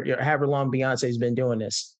 years or however long Beyonce's been doing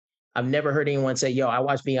this, I've never heard anyone say, yo, I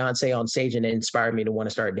watched Beyonce on stage and it inspired me to want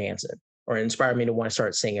to start dancing, or inspired me to want to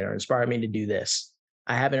start singing, or inspired me to do this.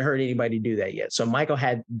 I haven't heard anybody do that yet. So Michael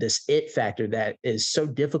had this it factor that is so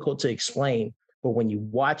difficult to explain, but when you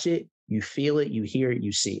watch it, you feel it, you hear it,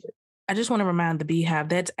 you see it. I just want to remind the Beehive,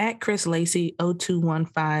 that's at Chris Lacy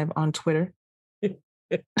 0215 on Twitter.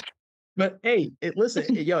 But hey,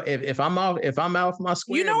 listen, yo, if I'm off my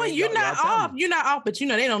square, you know what? Man, you're not off. You're not off, but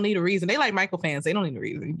they don't need a reason. They like Michael fans. They don't need a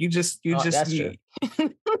reason. That's true.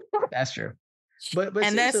 That's true. But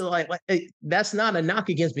and that's like that's not a knock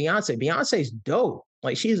against Beyonce. Beyonce's dope.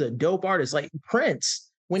 Like, she's a dope artist. Like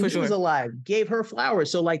Prince, when he was alive, gave her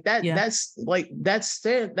flowers. So like that, that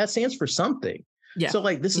stands for something. Yeah. So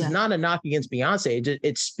like, this is not a knock against Beyonce.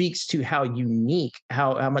 It speaks to how unique,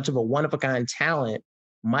 how much of a one of a kind talent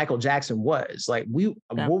Michael Jackson was. Like, we'll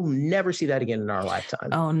never see that again in our lifetime.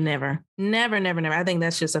 Oh, never. I think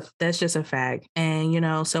that's just a fact.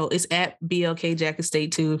 And so it's at BLK Jacket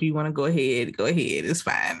State too. If you want to go ahead. It's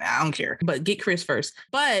fine. I don't care. But get Chris first.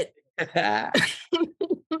 But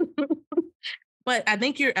but I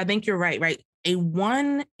think you're right. A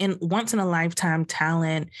once in a lifetime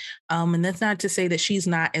talent. And that's not to say that she's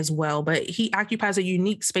not as well, but he occupies a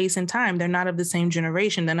unique space and time. They're not of the same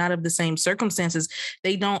generation. They're not of the same circumstances.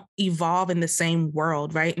 They don't evolve in the same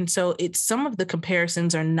world. Right. And so some of the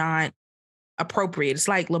comparisons are not appropriate. It's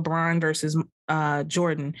like LeBron versus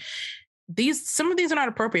Jordan. Some of these are not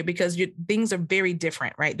appropriate because things are very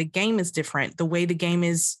different, right? The game is different. The way the game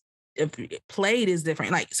is played is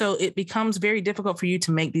different. Like, so it becomes very difficult for you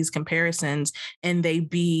to make these comparisons and they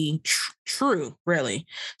be true, really.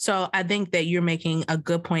 So I think that you're making a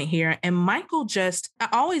good point here. And Michael I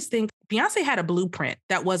always think Beyonce had a blueprint.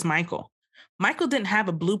 That was Michael. Michael didn't have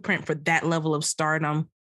a blueprint for that level of stardom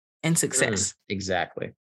and success.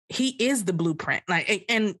 Exactly. He is the blueprint. Like,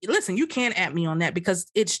 and listen, you can't at me on that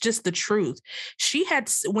because it's just the truth. She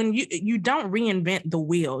had, when you don't reinvent the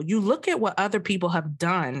wheel, you look at what other people have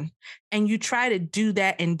done and you try to do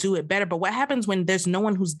that and do it better. But what happens when there's no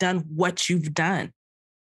one who's done what you've done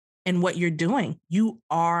and what you're doing? You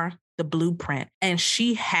are the blueprint. And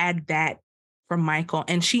she had that from Michael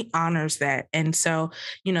and she honors that. And so,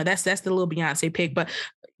 that's the little Beyonce pick. But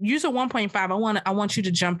user 1.5, I want you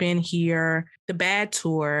to jump in here. The Bad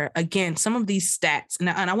Tour, again, some of these stats, and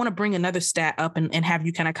I want to bring another stat up and have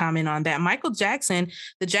you kind of comment on that. Michael Jackson,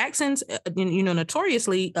 the Jacksons,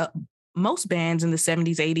 notoriously, most bands in the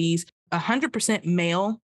 70s, 80s, 100%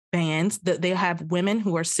 male bands, that they have women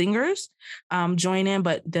who are singers join in,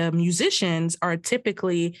 but the musicians are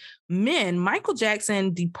typically men. Michael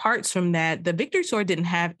Jackson departs from that. The Victory Tour didn't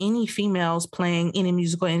have any females playing any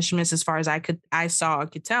musical instruments as far as I could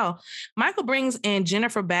tell. Michael brings in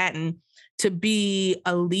Jennifer Batten to be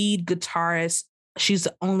a lead guitarist. She's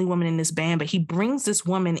the only woman in this band, but he brings this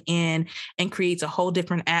woman in and creates a whole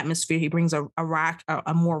different atmosphere. He brings a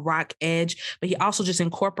more rock edge, but he also just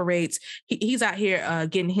incorporates, he's out here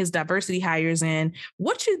getting his diversity hires in.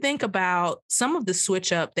 What you think about some of the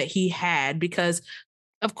switch up that he had? Because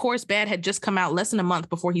of course, Bad had just come out less than a month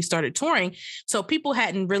before he started touring. So people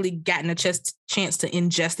hadn't really gotten a chance to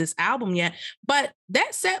ingest this album yet. But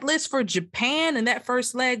that set list for Japan and that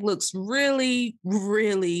first leg looks really,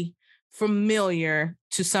 really familiar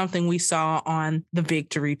to something we saw on the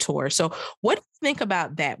Victory Tour. So what do you think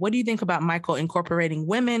about that? What do you think about Michael incorporating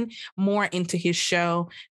women more into his show?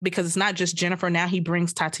 Because it's not just Jennifer. Now he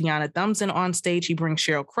brings Tatiana Thumbson on stage. He brings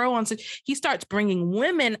Sheryl Crow on stage. He starts bringing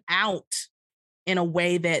women out in a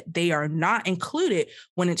way that they are not included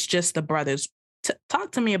when it's just the brothers.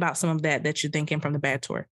 Talk to me about some of that you're thinking from the Bad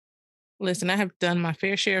Tour. Listen, I have done my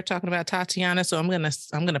fair share of talking about Tatiana, so I'm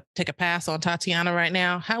gonna take a pass on Tatiana right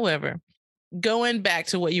now. However, going back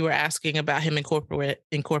to what you were asking about him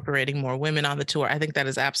incorporating more women on the tour, I think that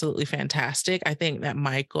is absolutely fantastic. I think that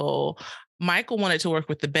Michael wanted to work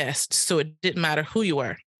with the best, so it didn't matter who you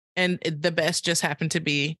were, and the best just happened to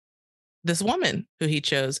be this woman who he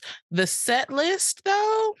chose. The set list,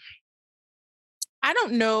 though, I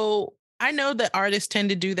don't know. I know that artists tend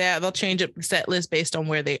to do that. They'll change up the set list based on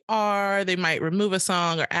where they are. They might remove a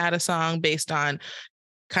song or add a song based on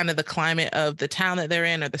kind of the climate of the town that they're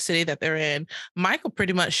in or the city that they're in. Michael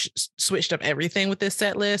pretty much switched up everything with this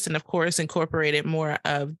set list, and of course incorporated more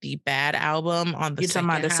of the Bad album on the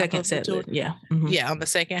second set list. Yeah. Mm-hmm. Yeah, on the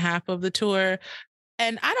second half of the tour.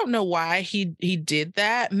 And I don't know why he did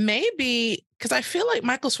that. Maybe because I feel like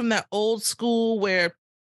Michael's from that old school where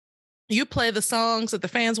you play the songs that the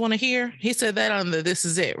fans want to hear. He said that on the This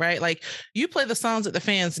Is It, right? Like, you play the songs that the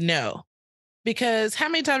fans know. Because how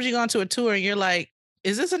many times you go on to a tour and you're like,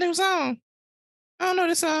 is this a new song? I don't know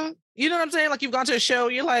this song. You know what I'm saying? Like you've gone to a show,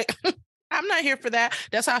 you're like, I'm not here for that.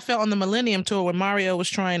 That's how I felt on the Millennium Tour when Mario was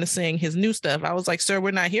trying to sing his new stuff. I was like, sir,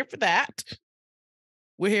 we're not here for that.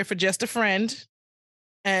 We're here for Just a Friend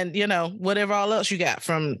and, whatever all else you got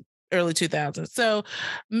from early 2000s. So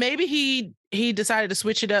maybe he decided to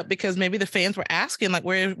switch it up because maybe the fans were asking, like,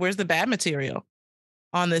 where's the bad material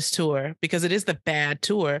on this tour? Because it is the bad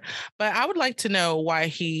tour. But I would like to know why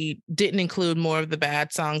he didn't include more of the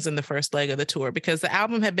bad songs in the first leg of the tour, because the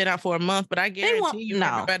album had been out for a month, but I guarantee you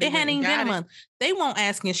everybody it hadn't even been a month. They won't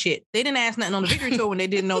asking shit. They didn't ask nothing on the Victory tour when they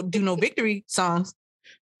didn't do no Victory songs.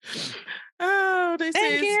 Oh, they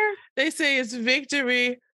say it's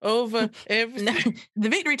victory over everything. The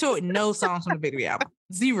Victory tour, no songs from the Victory album.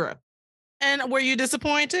 0. And were you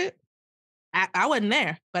disappointed? I wasn't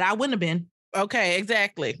there, but I wouldn't have been. Okay,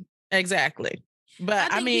 exactly.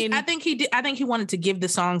 But I think he did. I think he wanted to give the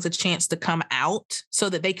songs a chance to come out so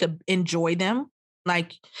that they could enjoy them.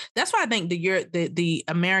 Like that's why I think the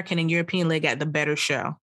American and European leg got the better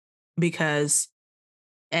show, because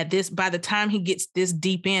by the time he gets this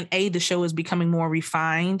deep in, the show is becoming more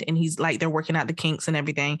refined, and he's like, they're working out the kinks and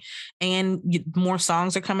everything, and more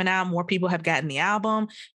songs are coming out, more people have gotten the album,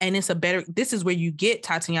 and this is where you get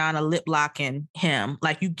Tatiana lip locking him.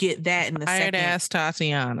 Like you get that in the second. Ass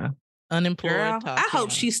Tatiana. Unemployed Girl, Tatiana. I hope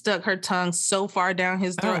she stuck her tongue so far down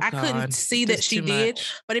his throat. I couldn't see that she did.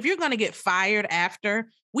 But if you're going to get fired after,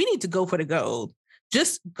 we need to go for the gold.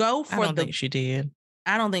 Just go for I don't think she did.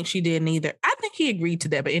 I don't think she did neither. I think he agreed to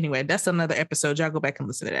that. But anyway, that's another episode. Y'all go back and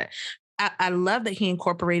listen to that. I love that he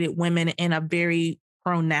incorporated women in a very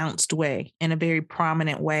pronounced way, in a very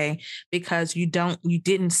prominent way, because you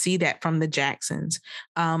didn't see that from the Jacksons.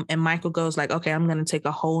 And Michael goes like, okay, I'm going to take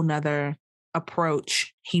a whole nother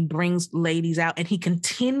approach. He brings ladies out, and he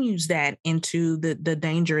continues that into the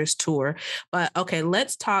Dangerous tour. But okay,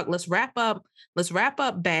 let's wrap up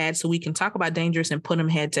Bad so we can talk about Dangerous and put them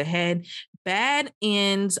head to head. Bad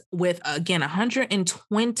ends with, again,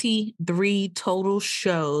 123 total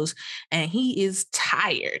shows, and he is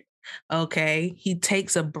tired. Okay, he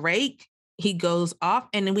takes a break. He goes off,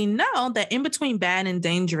 and we know that in between Bad and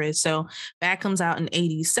Dangerous, so Bad comes out in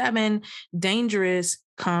 1987, Dangerous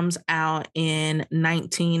comes out in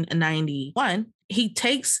 1991. He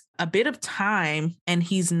takes a bit of time, and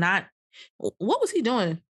he's not. What was he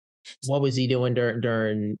doing? What was he doing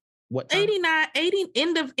during what time? 80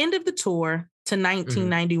 end of the tour to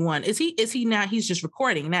 1991. Mm-hmm. Is he now? He's just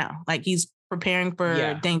recording now, like he's preparing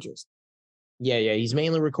for Dangerous. Yeah. He's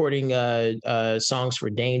mainly recording songs for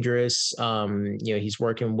Dangerous. He's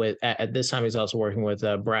working with at this time. He's also working with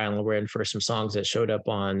Brian Loren for some songs that showed up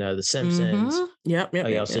on The Simpsons. Mm-hmm. Yep.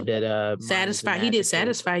 He also did Satisfy. He did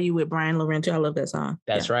Satisfy You with Brian Loren too. I love that song.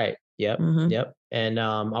 That's right. Yep. Mm-hmm. Yep. And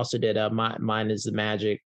also did Mine Is the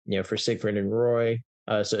Magic. For Siegfried and Roy.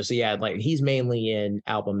 So yeah, like he's mainly in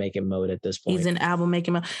album making mode at this point. He's in album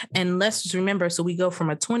making mode. And let's just remember, so we go from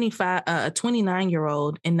a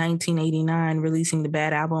 29-year-old in 1989 releasing the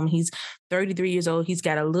Bad album. He's 33 years old. He's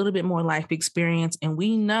got a little bit more life experience. And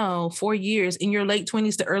we know 4 years in your late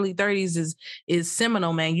 20s to early 30s is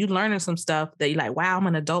seminal, man. You learning some stuff that you're like, wow, I'm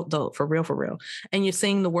an adult for real. And you're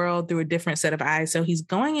seeing the world through a different set of eyes. So he's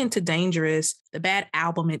going into Dangerous. The Bad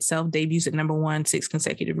album itself debuts at number 1 6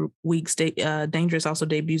 consecutive weeks. Dangerous also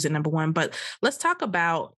debuts at number 1. But let's talk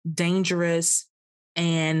about Dangerous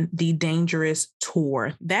and the Dangerous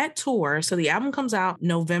tour. That tour, so the album comes out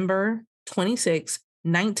November 26,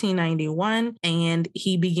 1991, and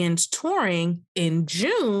he begins touring in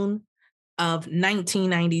June of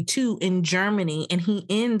 1992 in Germany, and he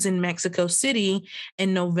ends in Mexico City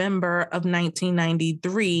in November of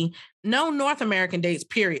 1993. No North American dates,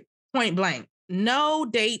 period. Point blank. No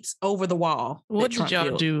dates over the wall. What did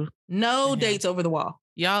y'all do? No dates over the wall.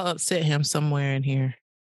 Y'all upset him somewhere in here.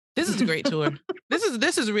 This is a great tour.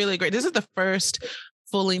 This is really great. This is the first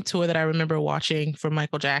full-length tour that I remember watching for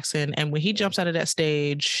Michael Jackson. And when he jumps out of that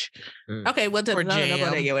stage. Okay, well,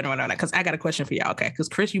 no, because I got a question for y'all. Okay, because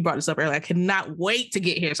Chris, you brought this up earlier. I cannot wait to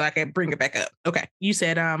get here so I can bring it back up. Okay, you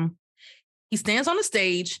said he stands on the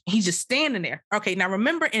stage. He's just standing there. Okay, now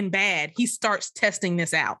remember in Bad, he starts testing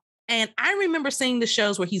this out. And I remember seeing the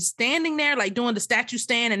shows where he's standing there, like doing the statue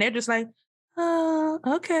stand, and they're just like, oh,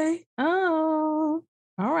 okay. Oh,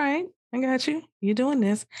 all right. I got you. You're doing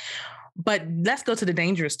this. But let's go to the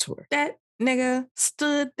Dangerous tour. That nigga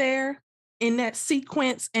stood there in that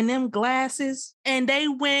sequence and them glasses, and they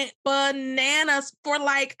went bananas for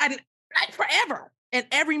like forever. And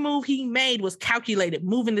every move he made was calculated,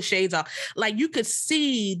 moving the shades off. Like you could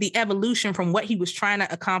see the evolution from what he was trying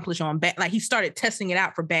to accomplish on bad. Like he started testing it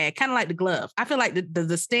out for bad, kind of like the glove. I feel like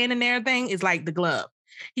the standing there thing is like the glove.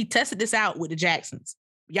 He tested this out with the Jacksons.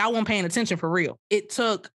 Y'all weren't paying attention for real. It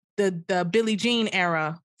took the Billie Jean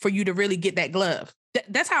era for you to really get that glove.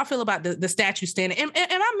 That's how I feel about the statue standing. And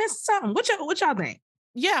I missed something. What y'all think?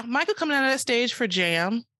 Yeah, Michael coming out of that stage for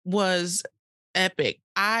Jam was epic.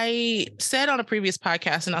 I said on a previous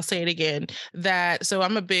podcast, and I'll say it again, that so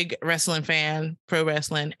I'm a big wrestling fan, pro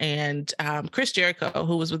wrestling, and Chris Jericho,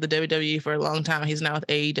 who was with the WWE for a long time, he's now with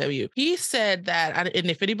AEW. He said that, and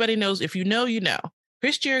if anybody knows, if you know, you know,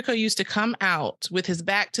 Chris Jericho used to come out with his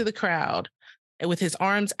back to the crowd and with his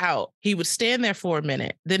arms out. He would stand there for a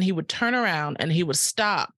minute, then he would turn around and he would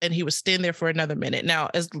stop and he would stand there for another minute. Now,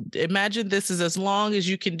 imagine this is as long as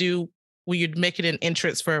you can do when you're making an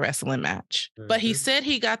entrance for a wrestling match. Mm-hmm. But he said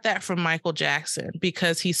he got that from Michael Jackson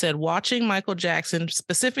because he said watching Michael Jackson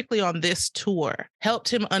specifically on this tour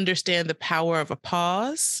helped him understand the power of a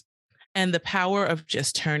pause and the power of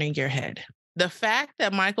just turning your head. The fact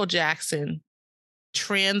that Michael Jackson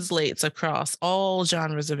translates across all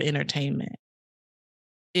genres of entertainment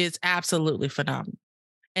is absolutely phenomenal.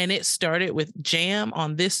 And it started with Jam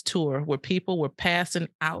on this tour where people were passing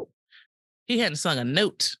out. He hadn't sung a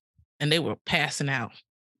note and they were passing out.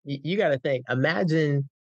 You got to think, imagine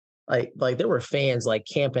like there were fans like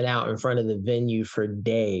camping out in front of the venue for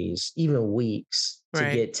days, even weeks to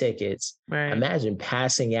get tickets. Right. Imagine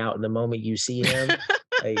passing out in the moment you see him.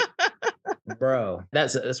 Like, bro,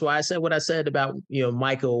 that's why I said what I said about,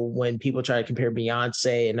 Michael, when people try to compare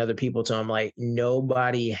Beyonce and other people to him, like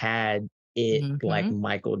nobody had it like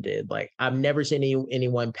Michael did. Like I've never seen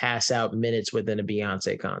anyone pass out minutes within a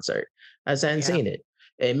Beyonce concert. I just hadn't seen it.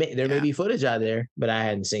 There may be footage out there, but I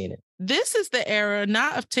hadn't seen it. This is the era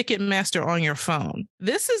not of Ticketmaster on your phone.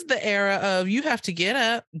 This is the era of you have to get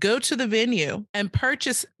up, go to the venue, and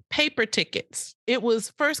purchase paper tickets. It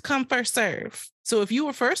was first come, first serve. So if you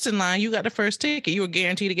were first in line, you got the first ticket. You were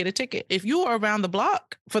guaranteed to get a ticket. If you were around the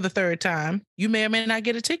block for the third time, you may or may not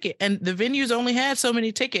get a ticket. And the venues only had so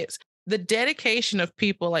many tickets. The dedication of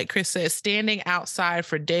people, like Chris says, standing outside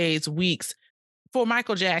for days, weeks, for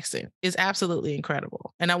Michael Jackson is absolutely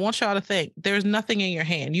incredible. And I want y'all to think there's nothing in your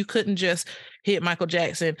hand. You couldn't just hit Michael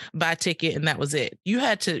Jackson, buy a ticket, and that was it. You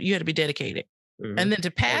had to be dedicated. Mm-hmm. And then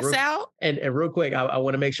to pass out. And real quick, I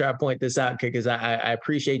want to make sure I point this out because I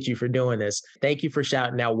appreciate you for doing this. Thank you for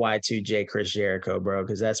shouting out Y2J Chris Jericho, bro,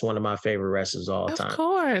 because that's one of my favorite wrestlers all the time. Of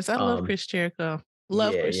course. I love Chris Jericho.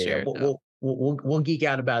 Chris Jericho. We'll geek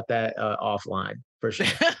out about that offline for sure.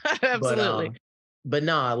 Absolutely. But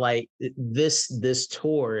nah, like this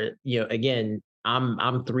tour, again,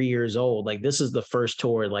 I'm 3 years old. Like this is the first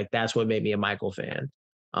tour. Like that's what made me a Michael fan.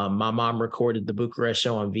 My mom recorded the Bucharest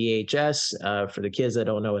show on VHS. For the kids that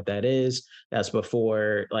don't know what that is, that's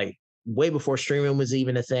before, like way before streaming was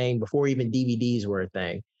even a thing, before even DVDs were a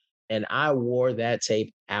thing. And I wore that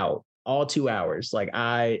tape out all 2 hours. Like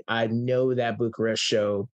I know that Bucharest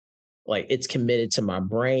show, like it's committed to my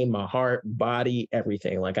brain, my heart, body,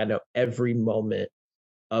 everything. Like I know every moment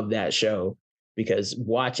of that show because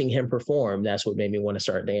watching him perform, that's what made me want to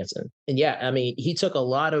start dancing. And yeah, I mean, he took a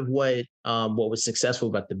lot of what was successful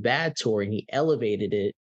about the Bad tour and he elevated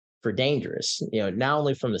it for Dangerous, not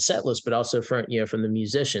only from the set list, but also from the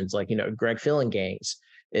musicians. Like, Greg Fillinganes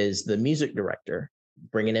is the music director,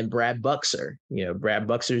 bringing in Brad Buxer. Brad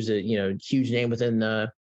Buxer's a, huge name within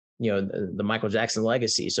the Michael Jackson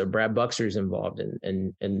legacy. So Brad Buxer's involved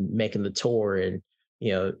in making the tour and,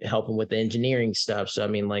 helping with the engineering stuff. So, I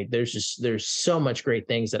mean, like, there's so much great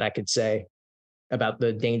things that I could say about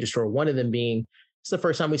the Dangerous tour. One of them being, it's the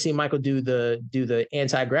first time we see Michael do the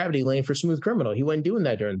anti-gravity lane for Smooth Criminal. He wasn't doing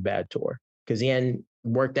that during the Bad tour because he hadn't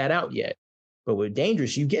worked that out yet. But with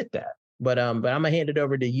Dangerous, you get that. But I'm gonna hand it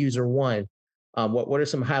over to User One. What are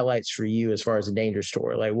some highlights for you as far as the Dangerous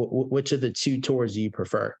tour? Like, which of the two tours do you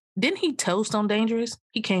prefer? Didn't he toast on Dangerous?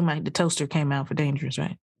 He came out. The toaster came out for Dangerous,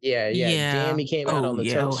 right? Yeah. Damn, he came out on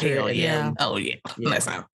the toaster.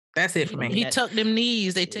 That's it for me. He tucked them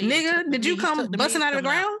knees. They tell you, nigga, did you come busting out of the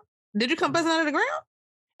ground? Did you come busting out of the ground?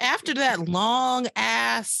 After that long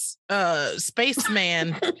ass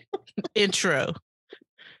spaceman intro.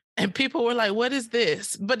 And people were like, what is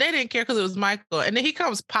this? But they didn't care because it was Michael. And then he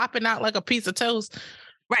comes popping out like a piece of toast.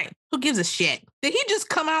 Right. Who gives a shit? Did he just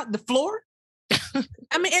come out the floor?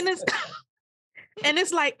 I mean, and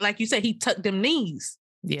it's like you said, he tucked them knees.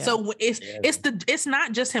 Yeah. So it's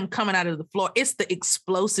not just him coming out of the floor. It's the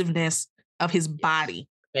explosiveness of his body.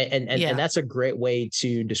 And that's a great way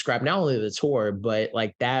to describe not only the tour, but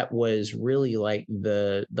like that was really like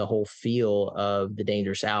the whole feel of the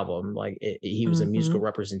Dangerous album. Like he was a musical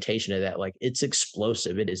representation of that. Like it's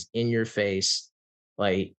explosive. It is in your face.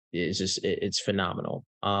 Like it's just it's phenomenal.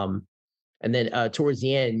 And then towards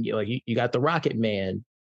the end, you got the Rocket Man,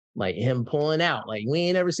 like him pulling out. Like we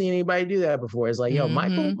ain't ever seen anybody do that before. It's like, yo,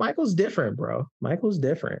 Michael's different, bro. Michael's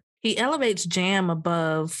different. He elevates Jam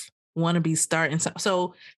above Wannabe starting.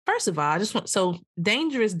 So first of all,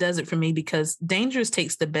 Dangerous does it for me because Dangerous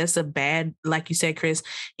takes the best of bad, like you said, Chris.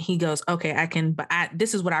 He goes, okay,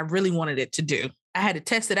 this is what I really wanted it to do. I had to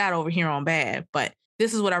test it out over here on bad, but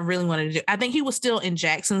this is what I really wanted to do. I think he was still in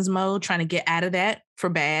Jackson's mode, trying to get out of that for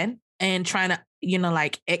bad and trying to,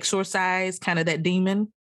 like exorcise kind of that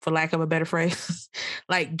demon, for lack of a better phrase,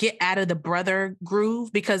 like get out of the brother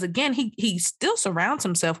groove. Because again, he still surrounds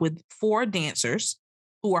himself with 4 dancers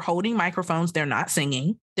who are holding microphones. They're not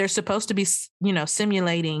singing. They're supposed to be,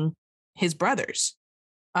 simulating his brothers.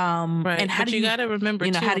 Right. And how do you got to remember,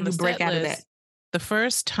 how do you break out of that? The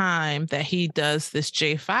first time that he does this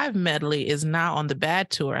J5 medley is now on the Bad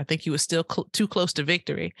tour. I think he was still too close to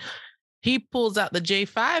victory. He pulls out the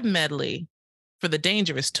J5 medley for the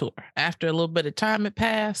Dangerous tour after a little bit of time had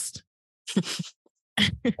passed.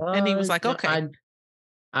 And he was like, okay.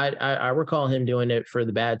 I recall him doing it for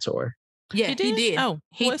the Bad tour. Yeah, he did. Oh,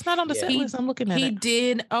 it's not on the set list. I'm looking at it. He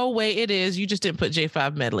did. Oh, wait, it is. You just didn't put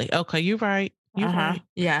J5 medley. Okay, you're right. You're right.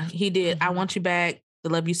 Yeah, he did. I Want You Back, The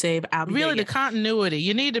Love You Save. I'll Be Really, the continuity.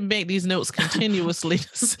 You need to make these notes continuously.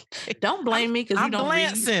 Don't blame me because you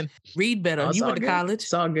don't read better. You went to college.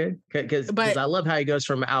 It's all good. Because I love how he goes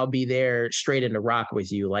from I'll Be There straight into Rock With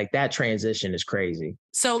You. Like that transition is crazy.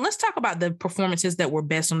 So let's talk about the performances that were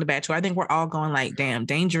best on the Bad tour. I think we're all going like, damn,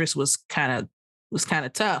 Dangerous was kind of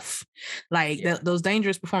tough. Like those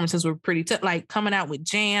Dangerous performances were pretty tough, like coming out with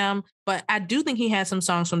Jam. But I do think he had some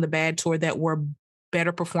songs from the Bad tour that were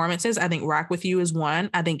better performances. I think Rock With You is one.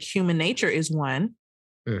 I think Human Nature is one.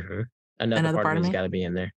 Mm-hmm. Another part of me's got to be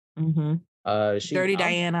in there. Mm-hmm. Dirty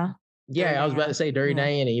Diana. Yeah, I was about to say Dirty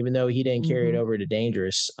Diana, even though he didn't carry it over to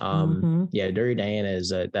Dangerous. Yeah, Dirty Diana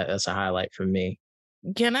is that's a highlight for me.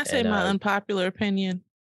 Can I say my unpopular opinion?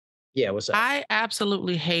 Yeah, what's up? I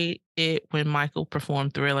absolutely hate it when Michael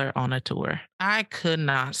performed Thriller on a tour. I could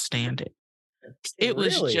not stand it. It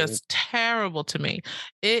was just terrible to me.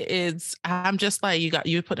 I'm just like,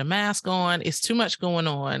 you put a mask on. It's too much going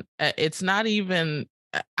on. It's not even,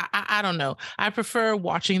 I don't know. I prefer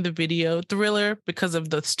watching the video. Thriller, because of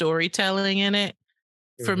the storytelling in it,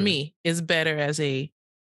 for me, is better as a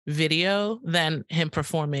video than him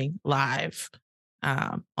performing live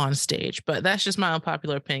on stage. But that's just my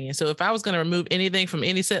unpopular opinion. So if I was going to remove anything from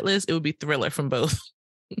any set list, it would be Thriller from both.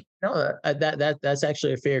 No, that's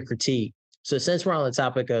actually a fair critique. So since we're on the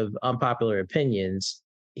topic of unpopular opinions,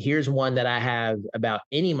 here's one that I have about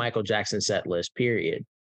any Michael Jackson set list, period,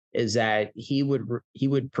 is that he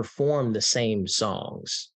would perform the same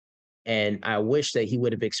songs. And I wish that he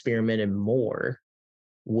would have experimented more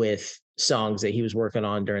with songs that he was working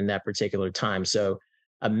on during that particular time. So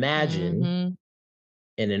imagine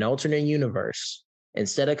in an alternate universe,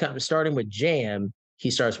 instead of starting with Jam, he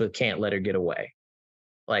starts with Can't Let Her Get Away.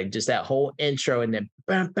 Like just that whole intro and then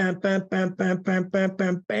bam, bam, bam, bam, bam, bam, bam,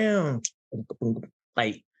 bam, bam.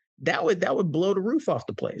 Like that would blow the roof off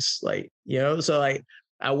the place. Like, so like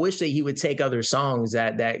I wish that he would take other songs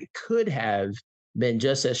that could have been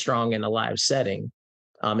just as strong in a live setting,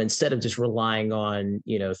 instead of just relying on,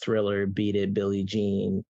 Thriller, Beat It, Billie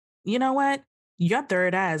Jean. You know what? Your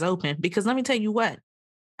third eye is open because let me tell you what,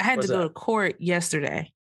 I had to go to court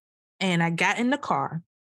yesterday and I got in the car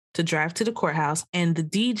to drive to the courthouse and the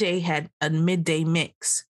DJ had a midday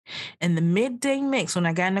mix. And the midday mix when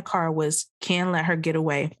I got in the car was Can't Let Her Get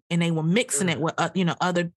Away. And they were mixing it with,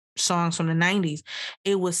 other songs from the 90s.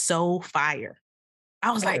 It was so fire.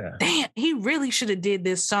 I was like, damn, he really should have did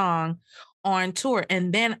this song on tour.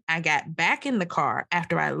 And then I got back in the car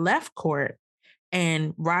after I left court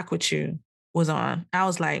and Rock With You was on. I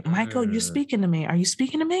was like, Michael, you're speaking to me. Are you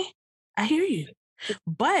speaking to me? I hear you.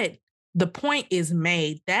 But the point is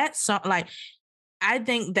made. That song, like, I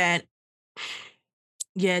think that,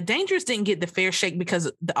 Dangerous didn't get the fair shake because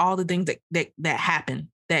of all the things that happened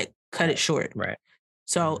that cut it short. Right.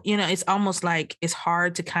 So, it's almost like it's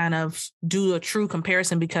hard to kind of do a true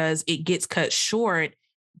comparison because it gets cut short.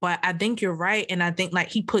 But I think you're right. And I think like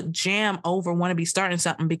he put Jam over Wanna Be Starting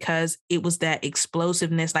Something because it was that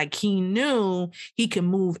explosiveness. Like he knew he could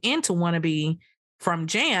move into Wanna Be from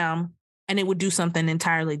Jam and it would do something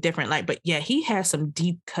entirely different. Like, but yeah, he has some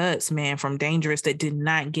deep cuts, man, from Dangerous that did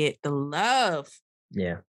not get the love.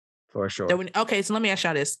 Yeah, For sure. So so let me ask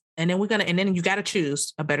y'all this. And then you got to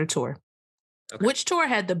choose a better tour. Okay. Which tour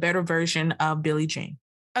had the better version of Billie Jean?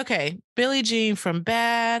 Okay. Billie Jean from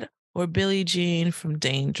Bad or Billie Jean from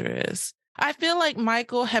Dangerous? I feel like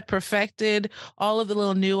Michael had perfected all of the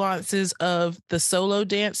little nuances of the solo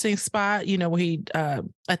dancing spot, where he,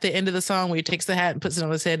 at the end of the song, where he takes the hat and puts it on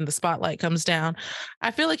his head and the spotlight comes down.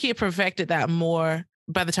 I feel like he had perfected that more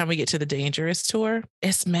by the time we get to the Dangerous tour.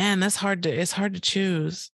 That's hard to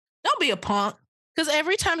choose. Don't be a punk. Because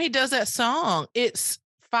every time he does that song, it's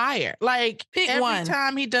fire. Like pick every one.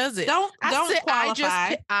 time he does it. Don't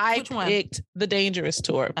qualify. I picked the Dangerous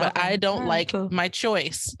tour, but I don't like my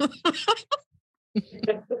choice.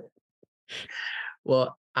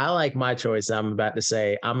 Well, I like my choice. I'm about to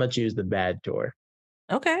say I'm gonna choose the Bad tour.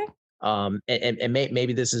 Okay. And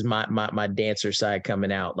maybe this is my dancer side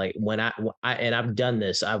coming out. Like when I've done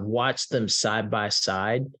this, I've watched them side by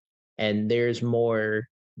side, and there's more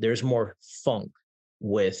funk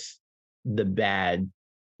with the Bad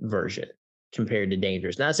version compared to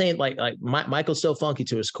Dangerous. Not saying like Michael's still funky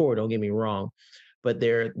to his core, don't get me wrong, but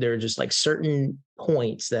there are just like certain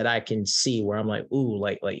points that I can see where I'm like, ooh,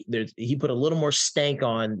 like he put a little more stank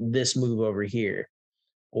on this move over here.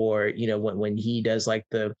 Or when he does like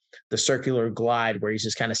the circular glide where he's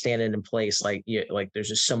just kind of standing in place, like there's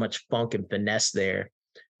just so much funk and finesse there.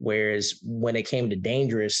 Whereas when it came to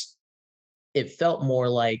Dangerous, it felt more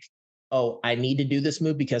like, oh, I need to do this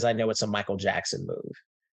move because I know it's a Michael Jackson move.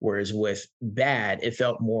 Whereas with Bad, it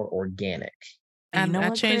felt more organic. And I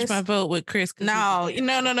changed my vote with Chris. No, I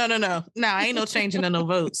ain't no changing no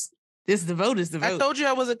votes. The vote is the vote. I told you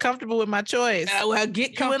I wasn't comfortable with my choice. Well,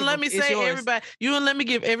 get comfortable. You wouldn't let me say everybody. You wouldn't let me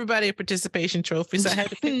give everybody a participation trophy. So I had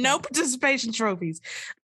to pick no participation trophies.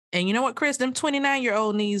 And you know what, Chris? Them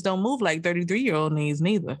 29-year-old knees don't move like 33-year-old knees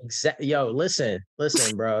neither. Exactly. Yo, listen,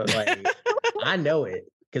 bro. Like I know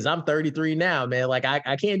it because I'm 33 now, man. Like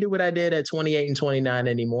I can't do what I did at 28 and 29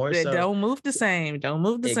 anymore. So don't move the same. Don't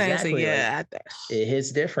move the same. So yeah, like, it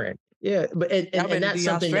hits different. Yeah, but and that's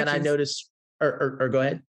something that I noticed. Or go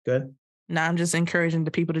ahead. Good. No, I'm just encouraging the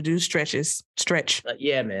people to do stretches. Stretch.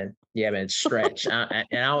 Yeah, man. Stretch.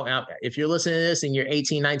 If you're listening to this and you're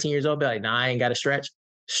 18, 19 years old, be like, nah, I ain't got to stretch.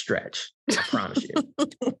 Stretch. I promise you.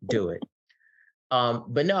 Do it.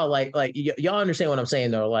 But no, like y'all understand what I'm saying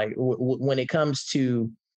though. Like when it comes to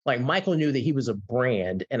like Michael knew that he was a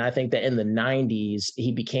brand, and I think that in the 90s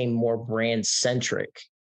he became more brand centric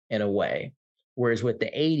in a way. Whereas with the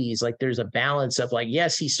 80s, like there's a balance of like,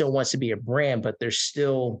 yes, he still wants to be a brand, but there's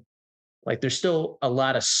still a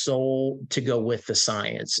lot of soul to go with the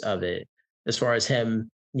science of it as far as him,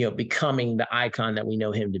 becoming the icon that we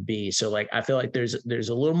know him to be. So like, I feel like there's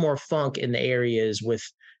a little more funk in the areas with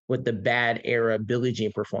the Bad era Billie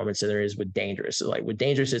Jean performance than there is with Dangerous. So like with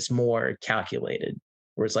Dangerous, it's more calculated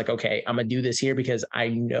where it's like, okay, I'm going to do this here because I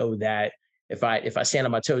know that if I stand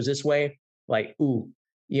on my toes this way, like, ooh,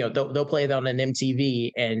 they'll play it on an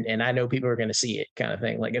MTV and I know people are going to see it kind of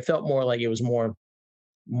thing. Like it felt more like it was more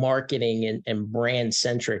marketing and brand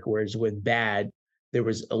centric, whereas with Bad, there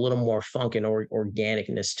was a little more funk and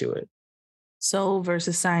organicness to it. Soul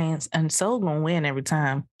versus science, and soul gonna win every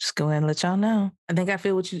time. Just go ahead and let y'all know. I think I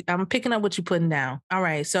feel I'm picking up what you're putting down. All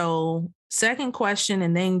right, so second question,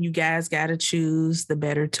 and then you guys got to choose the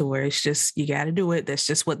better tour. It's just, you got to do it. That's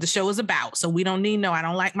just what the show is about. So we don't need I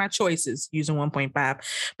don't like my choices using 1.5.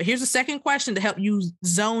 But here's the second question to help you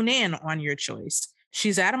zone in on your choice.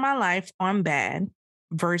 She's Out of My Life on Bad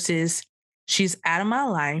versus She's Out of My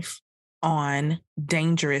Life on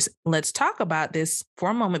Dangerous. Let's talk about this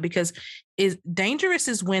for a moment, because Dangerous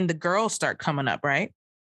is when the girls start coming up, right?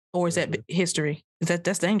 Or is that history?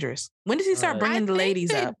 That's Dangerous. When does he start bringing the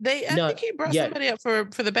ladies up? I think he brought somebody up for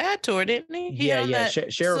the Bad tour, didn't he?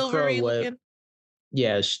 Sheryl Crow was.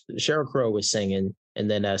 Yeah, Sheryl Crow was singing,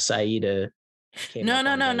 and then Saida. No.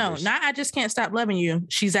 Not I Just Can't Stop Loving You.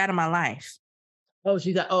 She's Out of My Life. Oh,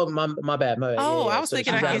 she's got. Oh, my bad. Oh, I was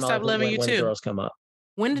thinking I Can't Stop Loving You too. When girls come up.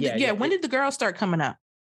 When did the girls start coming up?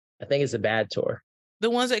 I think it's the Bad tour. The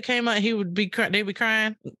ones that came out, they'd be crying. They'd be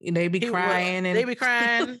crying. They'd be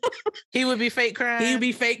crying. He would be fake crying. He would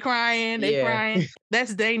be fake crying. They crying.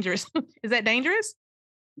 That's Dangerous. Is that Dangerous?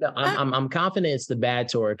 No, I'm confident it's the Bad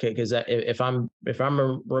tour, because if I'm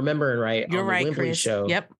remembering right, you're right, Wembley Chris. show.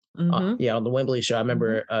 Yep. Mm-hmm. On the Wembley show, I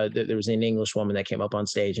remember there was an English woman that came up on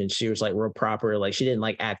stage, and she was like real proper. Like she didn't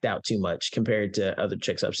like act out too much compared to other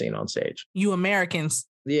chicks I've seen on stage. You Americans.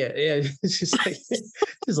 Yeah. She's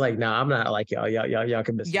like, nah, I'm not like y'all. Y'all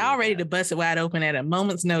can miss. Y'all ready to bust it wide open at a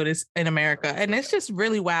moment's notice in America, and it's just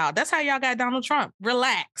really wild. That's how y'all got Donald Trump.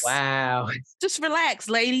 Relax. Wow. Just relax,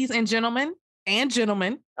 ladies and gentlemen. and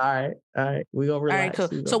Gentleman. All right. We gonna relax. All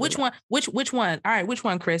right, cool. So which one? Which one? All right, which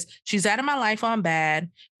one, Chris? She's Out of My Life on Bad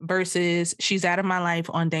versus She's Out of My Life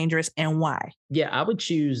on Dangerous, and why? Yeah, I would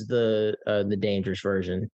choose the Dangerous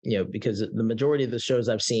version, because the majority of the shows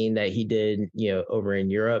I've seen that he did, over in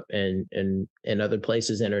Europe and other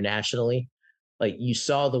places internationally, like you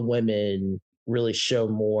saw the women really show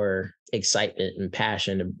more excitement and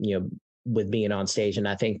passion, with being on stage. And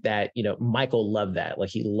I think that, Michael loved that.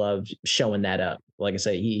 Like he loved showing that up. Like I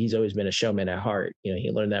said, he's always been a showman at heart.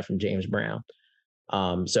 He learned that from James Brown.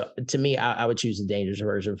 So to me, I would choose the Dangerous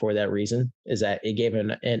version for that reason, is that it gave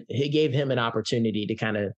him an opportunity to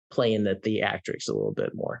kind of play in the theatrics a little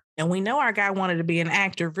bit more. And we know our guy wanted to be an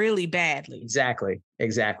actor really badly. Exactly.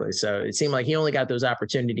 So it seemed like he only got those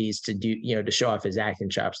opportunities to do, to show off his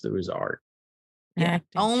acting chops through his art. Yeah.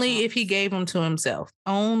 Only if he gave them to himself.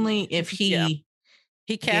 Only if he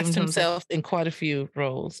cast himself in quite a few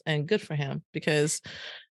roles, and good for him, because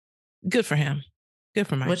good for him. Good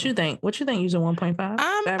for Michael. What you think? Using 1.5?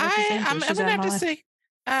 I'm gonna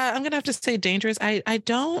have to say Dangerous. I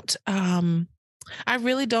don't. I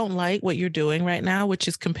really don't like what you're doing right now, which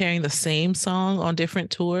is comparing the same song on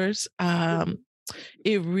different tours.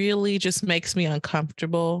 It really just makes me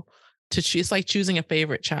uncomfortable to choose. It's like choosing a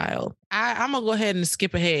favorite child. I'm gonna go ahead and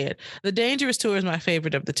skip ahead. The Dangerous tour is my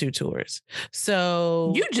favorite of the two tours.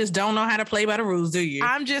 So you just don't know how to play by the rules, do you?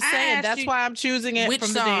 I'm just saying that's why I'm choosing it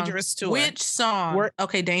from the Dangerous tour. Which song?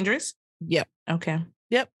 Okay, Dangerous. Yep. Okay.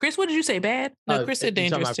 Yep. Chris, what did you say? Bad? No, Chris said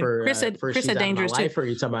Dangerous too. Chris said Dangerous too. Or are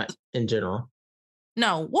you talking about in general?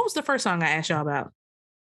 No. What was the first song I asked y'all about?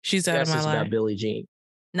 She's Out of My Life. About Billie Jean.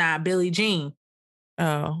 Nah, Billie Jean.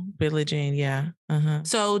 Oh, Billie Jean, yeah.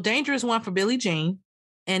 So Dangerous won for Billie Jean,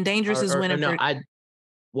 and Dangerous is winning for.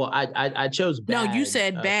 I chose Bad. No, you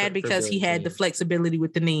said Bad because he had the flexibility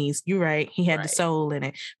with the knees. You're right. He had the soul in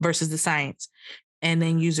it versus the science. And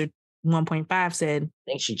then user 1.5 said,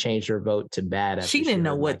 I think she changed her vote to Bad. She didn't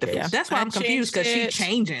know what the. That's why I'm confused, because she's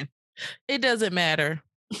changing. It doesn't matter.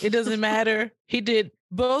 It doesn't matter. He did.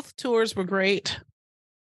 Both tours were great.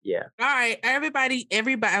 Yeah. All right, everybody.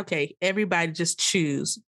 Okay, everybody, just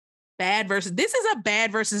choose Bad versus. This is a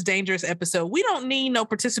Bad versus Dangerous episode. We don't need no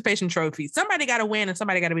participation trophies. Somebody got to win, and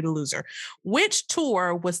somebody got to be the loser. Which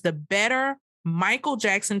tour was the better Michael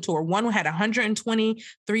Jackson tour? One had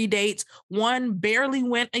 123 dates. One barely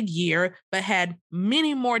went a year, but had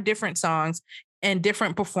many more different songs and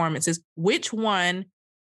different performances. Which one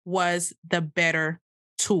was the better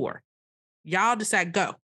tour? Y'all decide.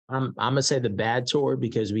 Go. I'm gonna say the Bad tour,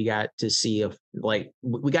 because we got to see a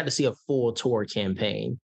full tour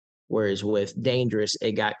campaign, whereas with Dangerous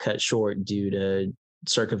it got cut short due to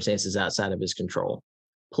circumstances outside of his control.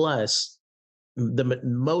 Plus, the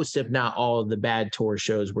most, if not all, of the Bad tour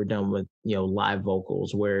shows were done with live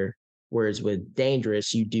vocals, whereas with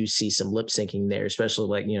Dangerous you do see some lip syncing there, especially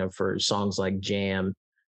like for songs like Jam,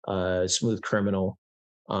 Smooth Criminal.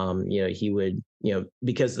 He would,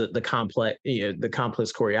 because the complex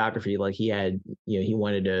choreography, like he had, he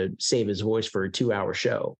wanted to save his voice for a 2-hour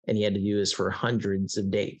show, and he had to do this for hundreds of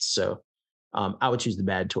dates. So I would choose the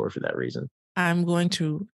Bad tour for that reason. I'm going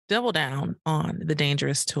to double down on the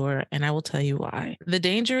Dangerous tour, and I will tell you why. The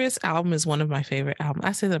Dangerous album is one of my favorite albums.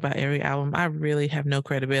 I say that about every album. I really have no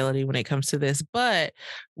credibility when it comes to this, but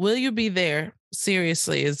Will You Be There,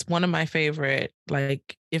 seriously, is one of my favorite,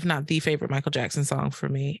 like, if not the favorite Michael Jackson song for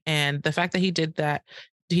me. And the fact that he did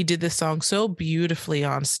this song so beautifully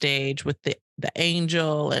on stage with the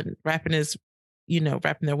angel and wrapping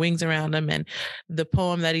their wings around him, and the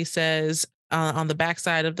poem that he says on the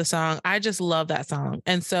backside of the song. I just love that song.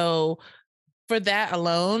 And so for that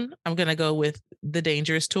alone, I'm going to go with the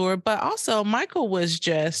Dangerous tour. But also Michael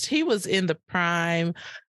he was in the prime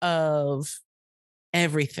of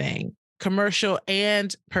everything, commercial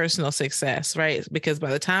and personal success, right? Because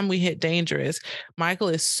by the time we hit Dangerous, Michael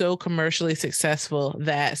is so commercially successful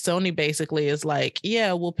that Sony basically is like,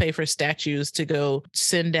 yeah, we'll pay for statues to go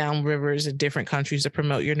send down rivers in different countries to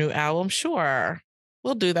promote your new album. Sure.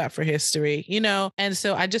 We'll do that for history, And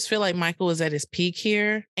so I just feel like Michael is at his peak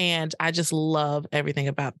here, and I just love everything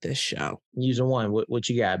about this show. User one, what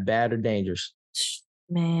you got, Bad or Dangerous?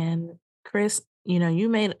 Man, Chris,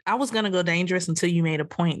 I was going to go Dangerous until you made a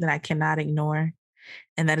point that I cannot ignore,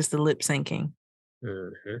 and that is the lip syncing.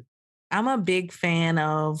 Mm-hmm. I'm a big fan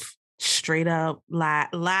of straight up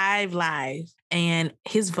live, and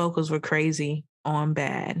his vocals were crazy on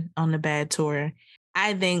the Bad tour.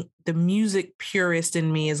 I think the music purist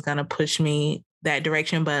in me is going to push me that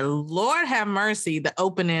direction, but Lord have mercy, the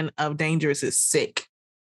opening of Dangerous is sick.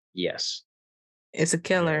 Yes. It's a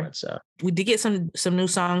killer. So we did get some new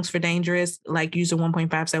songs for Dangerous, like User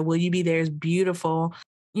 1.5 said, Will You Be There is beautiful.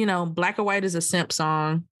 You know, Black or White is a simp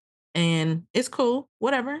song and it's cool,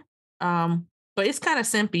 whatever. But it's kind of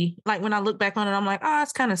simpy. Like when I look back on it, I'm like, oh,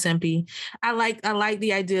 it's kind of simpy. I like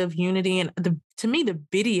the idea of unity, and to me, the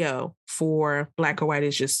video for Black or White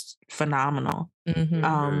is just phenomenal.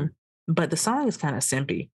 Mm-hmm. But the song is kind of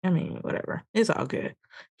simpy. I mean, whatever. It's all good.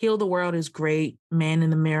 Heal the World is great. Man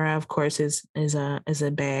in the Mirror, of course, is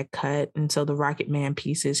a bad cut. And so the Rocket Man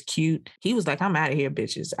piece is cute. He was like, I'm out of here,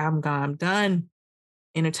 bitches. I'm gone. I'm done.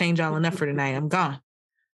 Entertained y'all enough for tonight. I'm gone.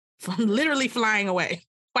 I'm literally flying away.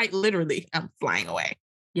 Quite literally, I'm flying away.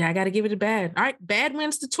 Yeah, I got to give it a Bad. All right, Bad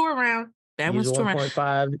wins the tour round. Bad wins the tour round.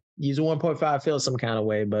 1.5. User 1.5 feels some kind of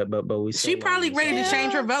way, but we. She probably ready to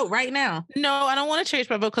change her vote right now. No, I don't want to change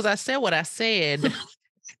my vote because I said what I said.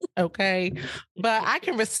 Okay, but I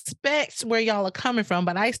can respect where y'all are coming from,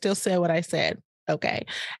 but I still said what I said. Okay,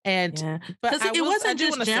 and but it wasn't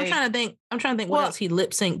just Jam. I'm trying to think what else he lip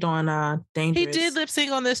synced on Dangerous. He did lip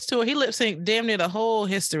sync on this tour. He lip synced damn near the whole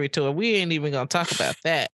history tour. We ain't even gonna talk about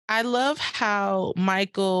that. I love how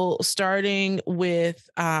Michael, starting with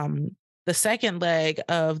the second leg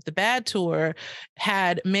of the Bad tour,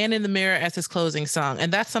 had Man in the Mirror as his closing song,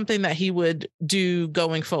 and that's something that he would do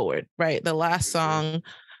going forward. Right, the last song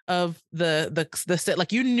of the set,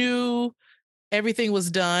 like you knew everything was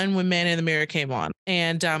done when Man in the Mirror came on.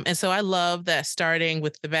 And so I love that starting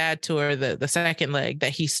with the Bad tour, the second leg,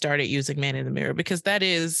 that he started using Man in the Mirror, because that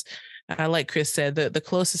is, like Chris said, the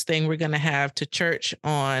closest thing we're going to have to church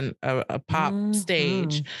on a pop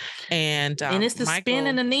stage. And it's the spin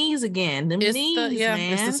in the knees again. Them knees,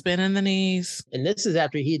 man. It's the spin in the knees. And this is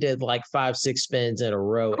after he did like 5-6 spins in a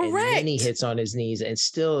row. Correct. And then he hits on his knees and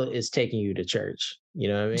still is taking you to church. You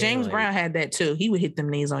know what I mean? James Brown had that too. He would hit them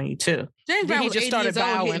knees on you too. James Brown just started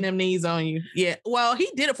hitting them knees on you. Yeah. Well, he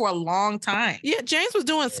did it for a long time. Yeah. James was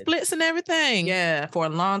doing splits and everything. Yeah, for a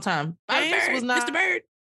long time. James was not Mr. Bird.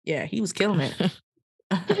 Yeah, he was killing it.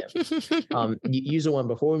 User one,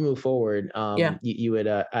 before we move forward, you would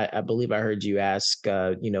I believe I heard you ask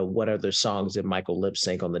what other songs did Michael lip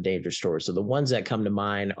sync on the Dangerous tour? So the ones that come to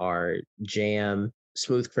mind are Jam,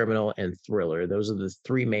 Smooth Criminal, and Thriller. Those are the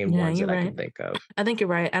three main ones that I can think of. I think you're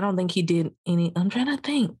right. I don't think he did any. I'm trying to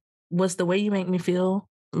think. Was The Way You Make Me Feel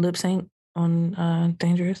lip sync on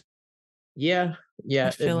Dangerous? Yeah.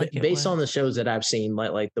 Like based on the shows that I've seen,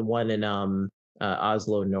 like the one in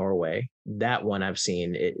Oslo, Norway, that one I've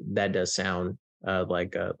seen, that does sound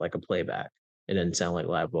like a playback. It didn't sound like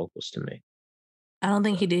live vocals to me. I don't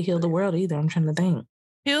think he did Heal the World either. I'm trying to think.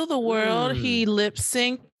 Heal the World, he lip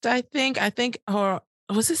synced, I think, or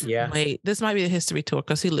was this? Yeah. Wait, this might be a history tour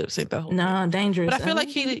because he lip synced the whole. No, thing. Dangerous. But I feel like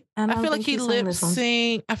he lip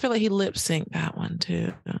synced. I feel like he lip synced that one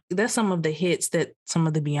too. That's some of the hits that some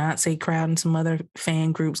of the Beyonce crowd and some other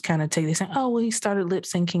fan groups kind of take. They say, "Oh, well, he started lip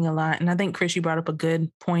syncing a lot." And I think Chris, you brought up a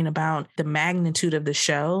good point about the magnitude of the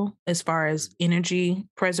show as far as energy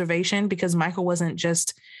preservation, because Michael wasn't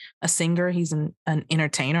just a singer. He's an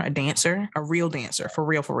entertainer, a dancer, a real dancer, for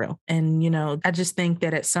real. And, I just think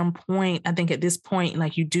that at some point, I think at this point,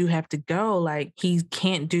 like you do have to go, like he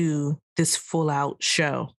can't do this full out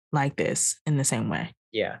show like this in the same way.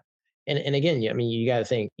 Yeah. And again, I mean, you got to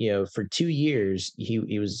think, for 2 years,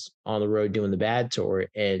 he was on the road doing the Bad tour.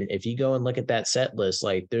 And if you go and look at that set list,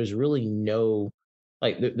 like there's really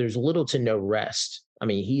there's little to no rest. I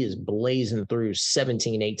mean, he is blazing through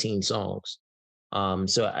 17, 18 songs.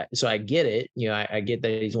 So I get it. I get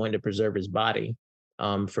that he's wanting to preserve his body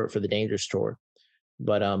for the Dangerous tour.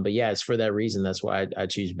 But yeah, it's for that reason. That's why I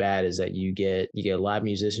choose Bad, is that you get live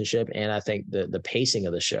musicianship. And I think the pacing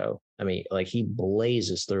of the show, I mean, like he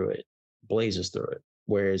blazes through it.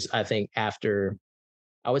 Whereas I think after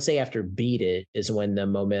Beat It is when the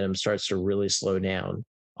momentum starts to really slow down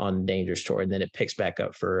on Dangerous tour. And then it picks back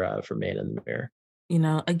up for Man in the Mirror.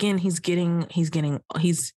 Again, he's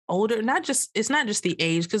older. It's not just the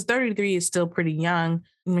age, because 33 is still pretty young.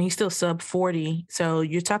 I mean, he's still sub 40. So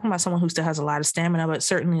you're talking about someone who still has a lot of stamina, but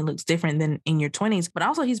certainly looks different than in your 20s. But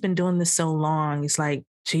also he's been doing this so long. It's like,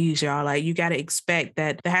 geez, y'all, like you got to expect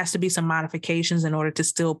that there has to be some modifications in order to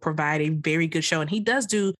still provide a very good show. And he does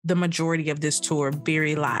do the majority of this tour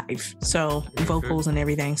very live. So vocals and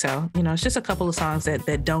everything. So, it's just a couple of songs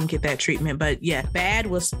that don't get that treatment. But yeah, Bad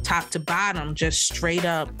was top to bottom, just straight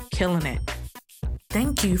up killing it.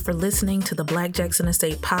 Thank you for listening to the Black Jackson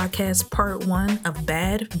Estate Podcast, Part 1 of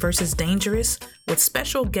Bad versus Dangerous with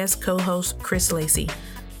special guest co-host Chris Lacy.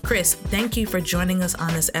 Chris, thank you for joining us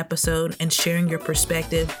on this episode and sharing your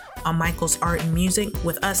perspective on Michael's art and music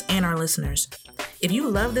with us and our listeners. If you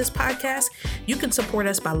love this podcast, you can support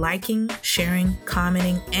us by liking, sharing,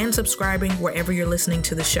 commenting, and subscribing wherever you're listening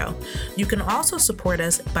to the show. You can also support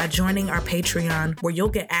us by joining our Patreon, where you'll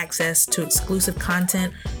get access to exclusive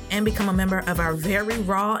content and become a member of our very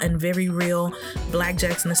raw and very real Black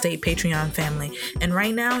Jackson Estate Patreon family. And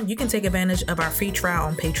right now, you can take advantage of our free trial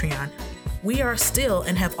on Patreon. We are still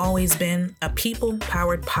and have always been a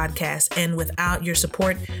people-powered podcast, and without your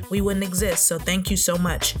support, we wouldn't exist. So thank you so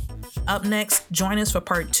much. Up next, join us for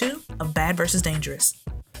part 2 of Bad vs. Dangerous.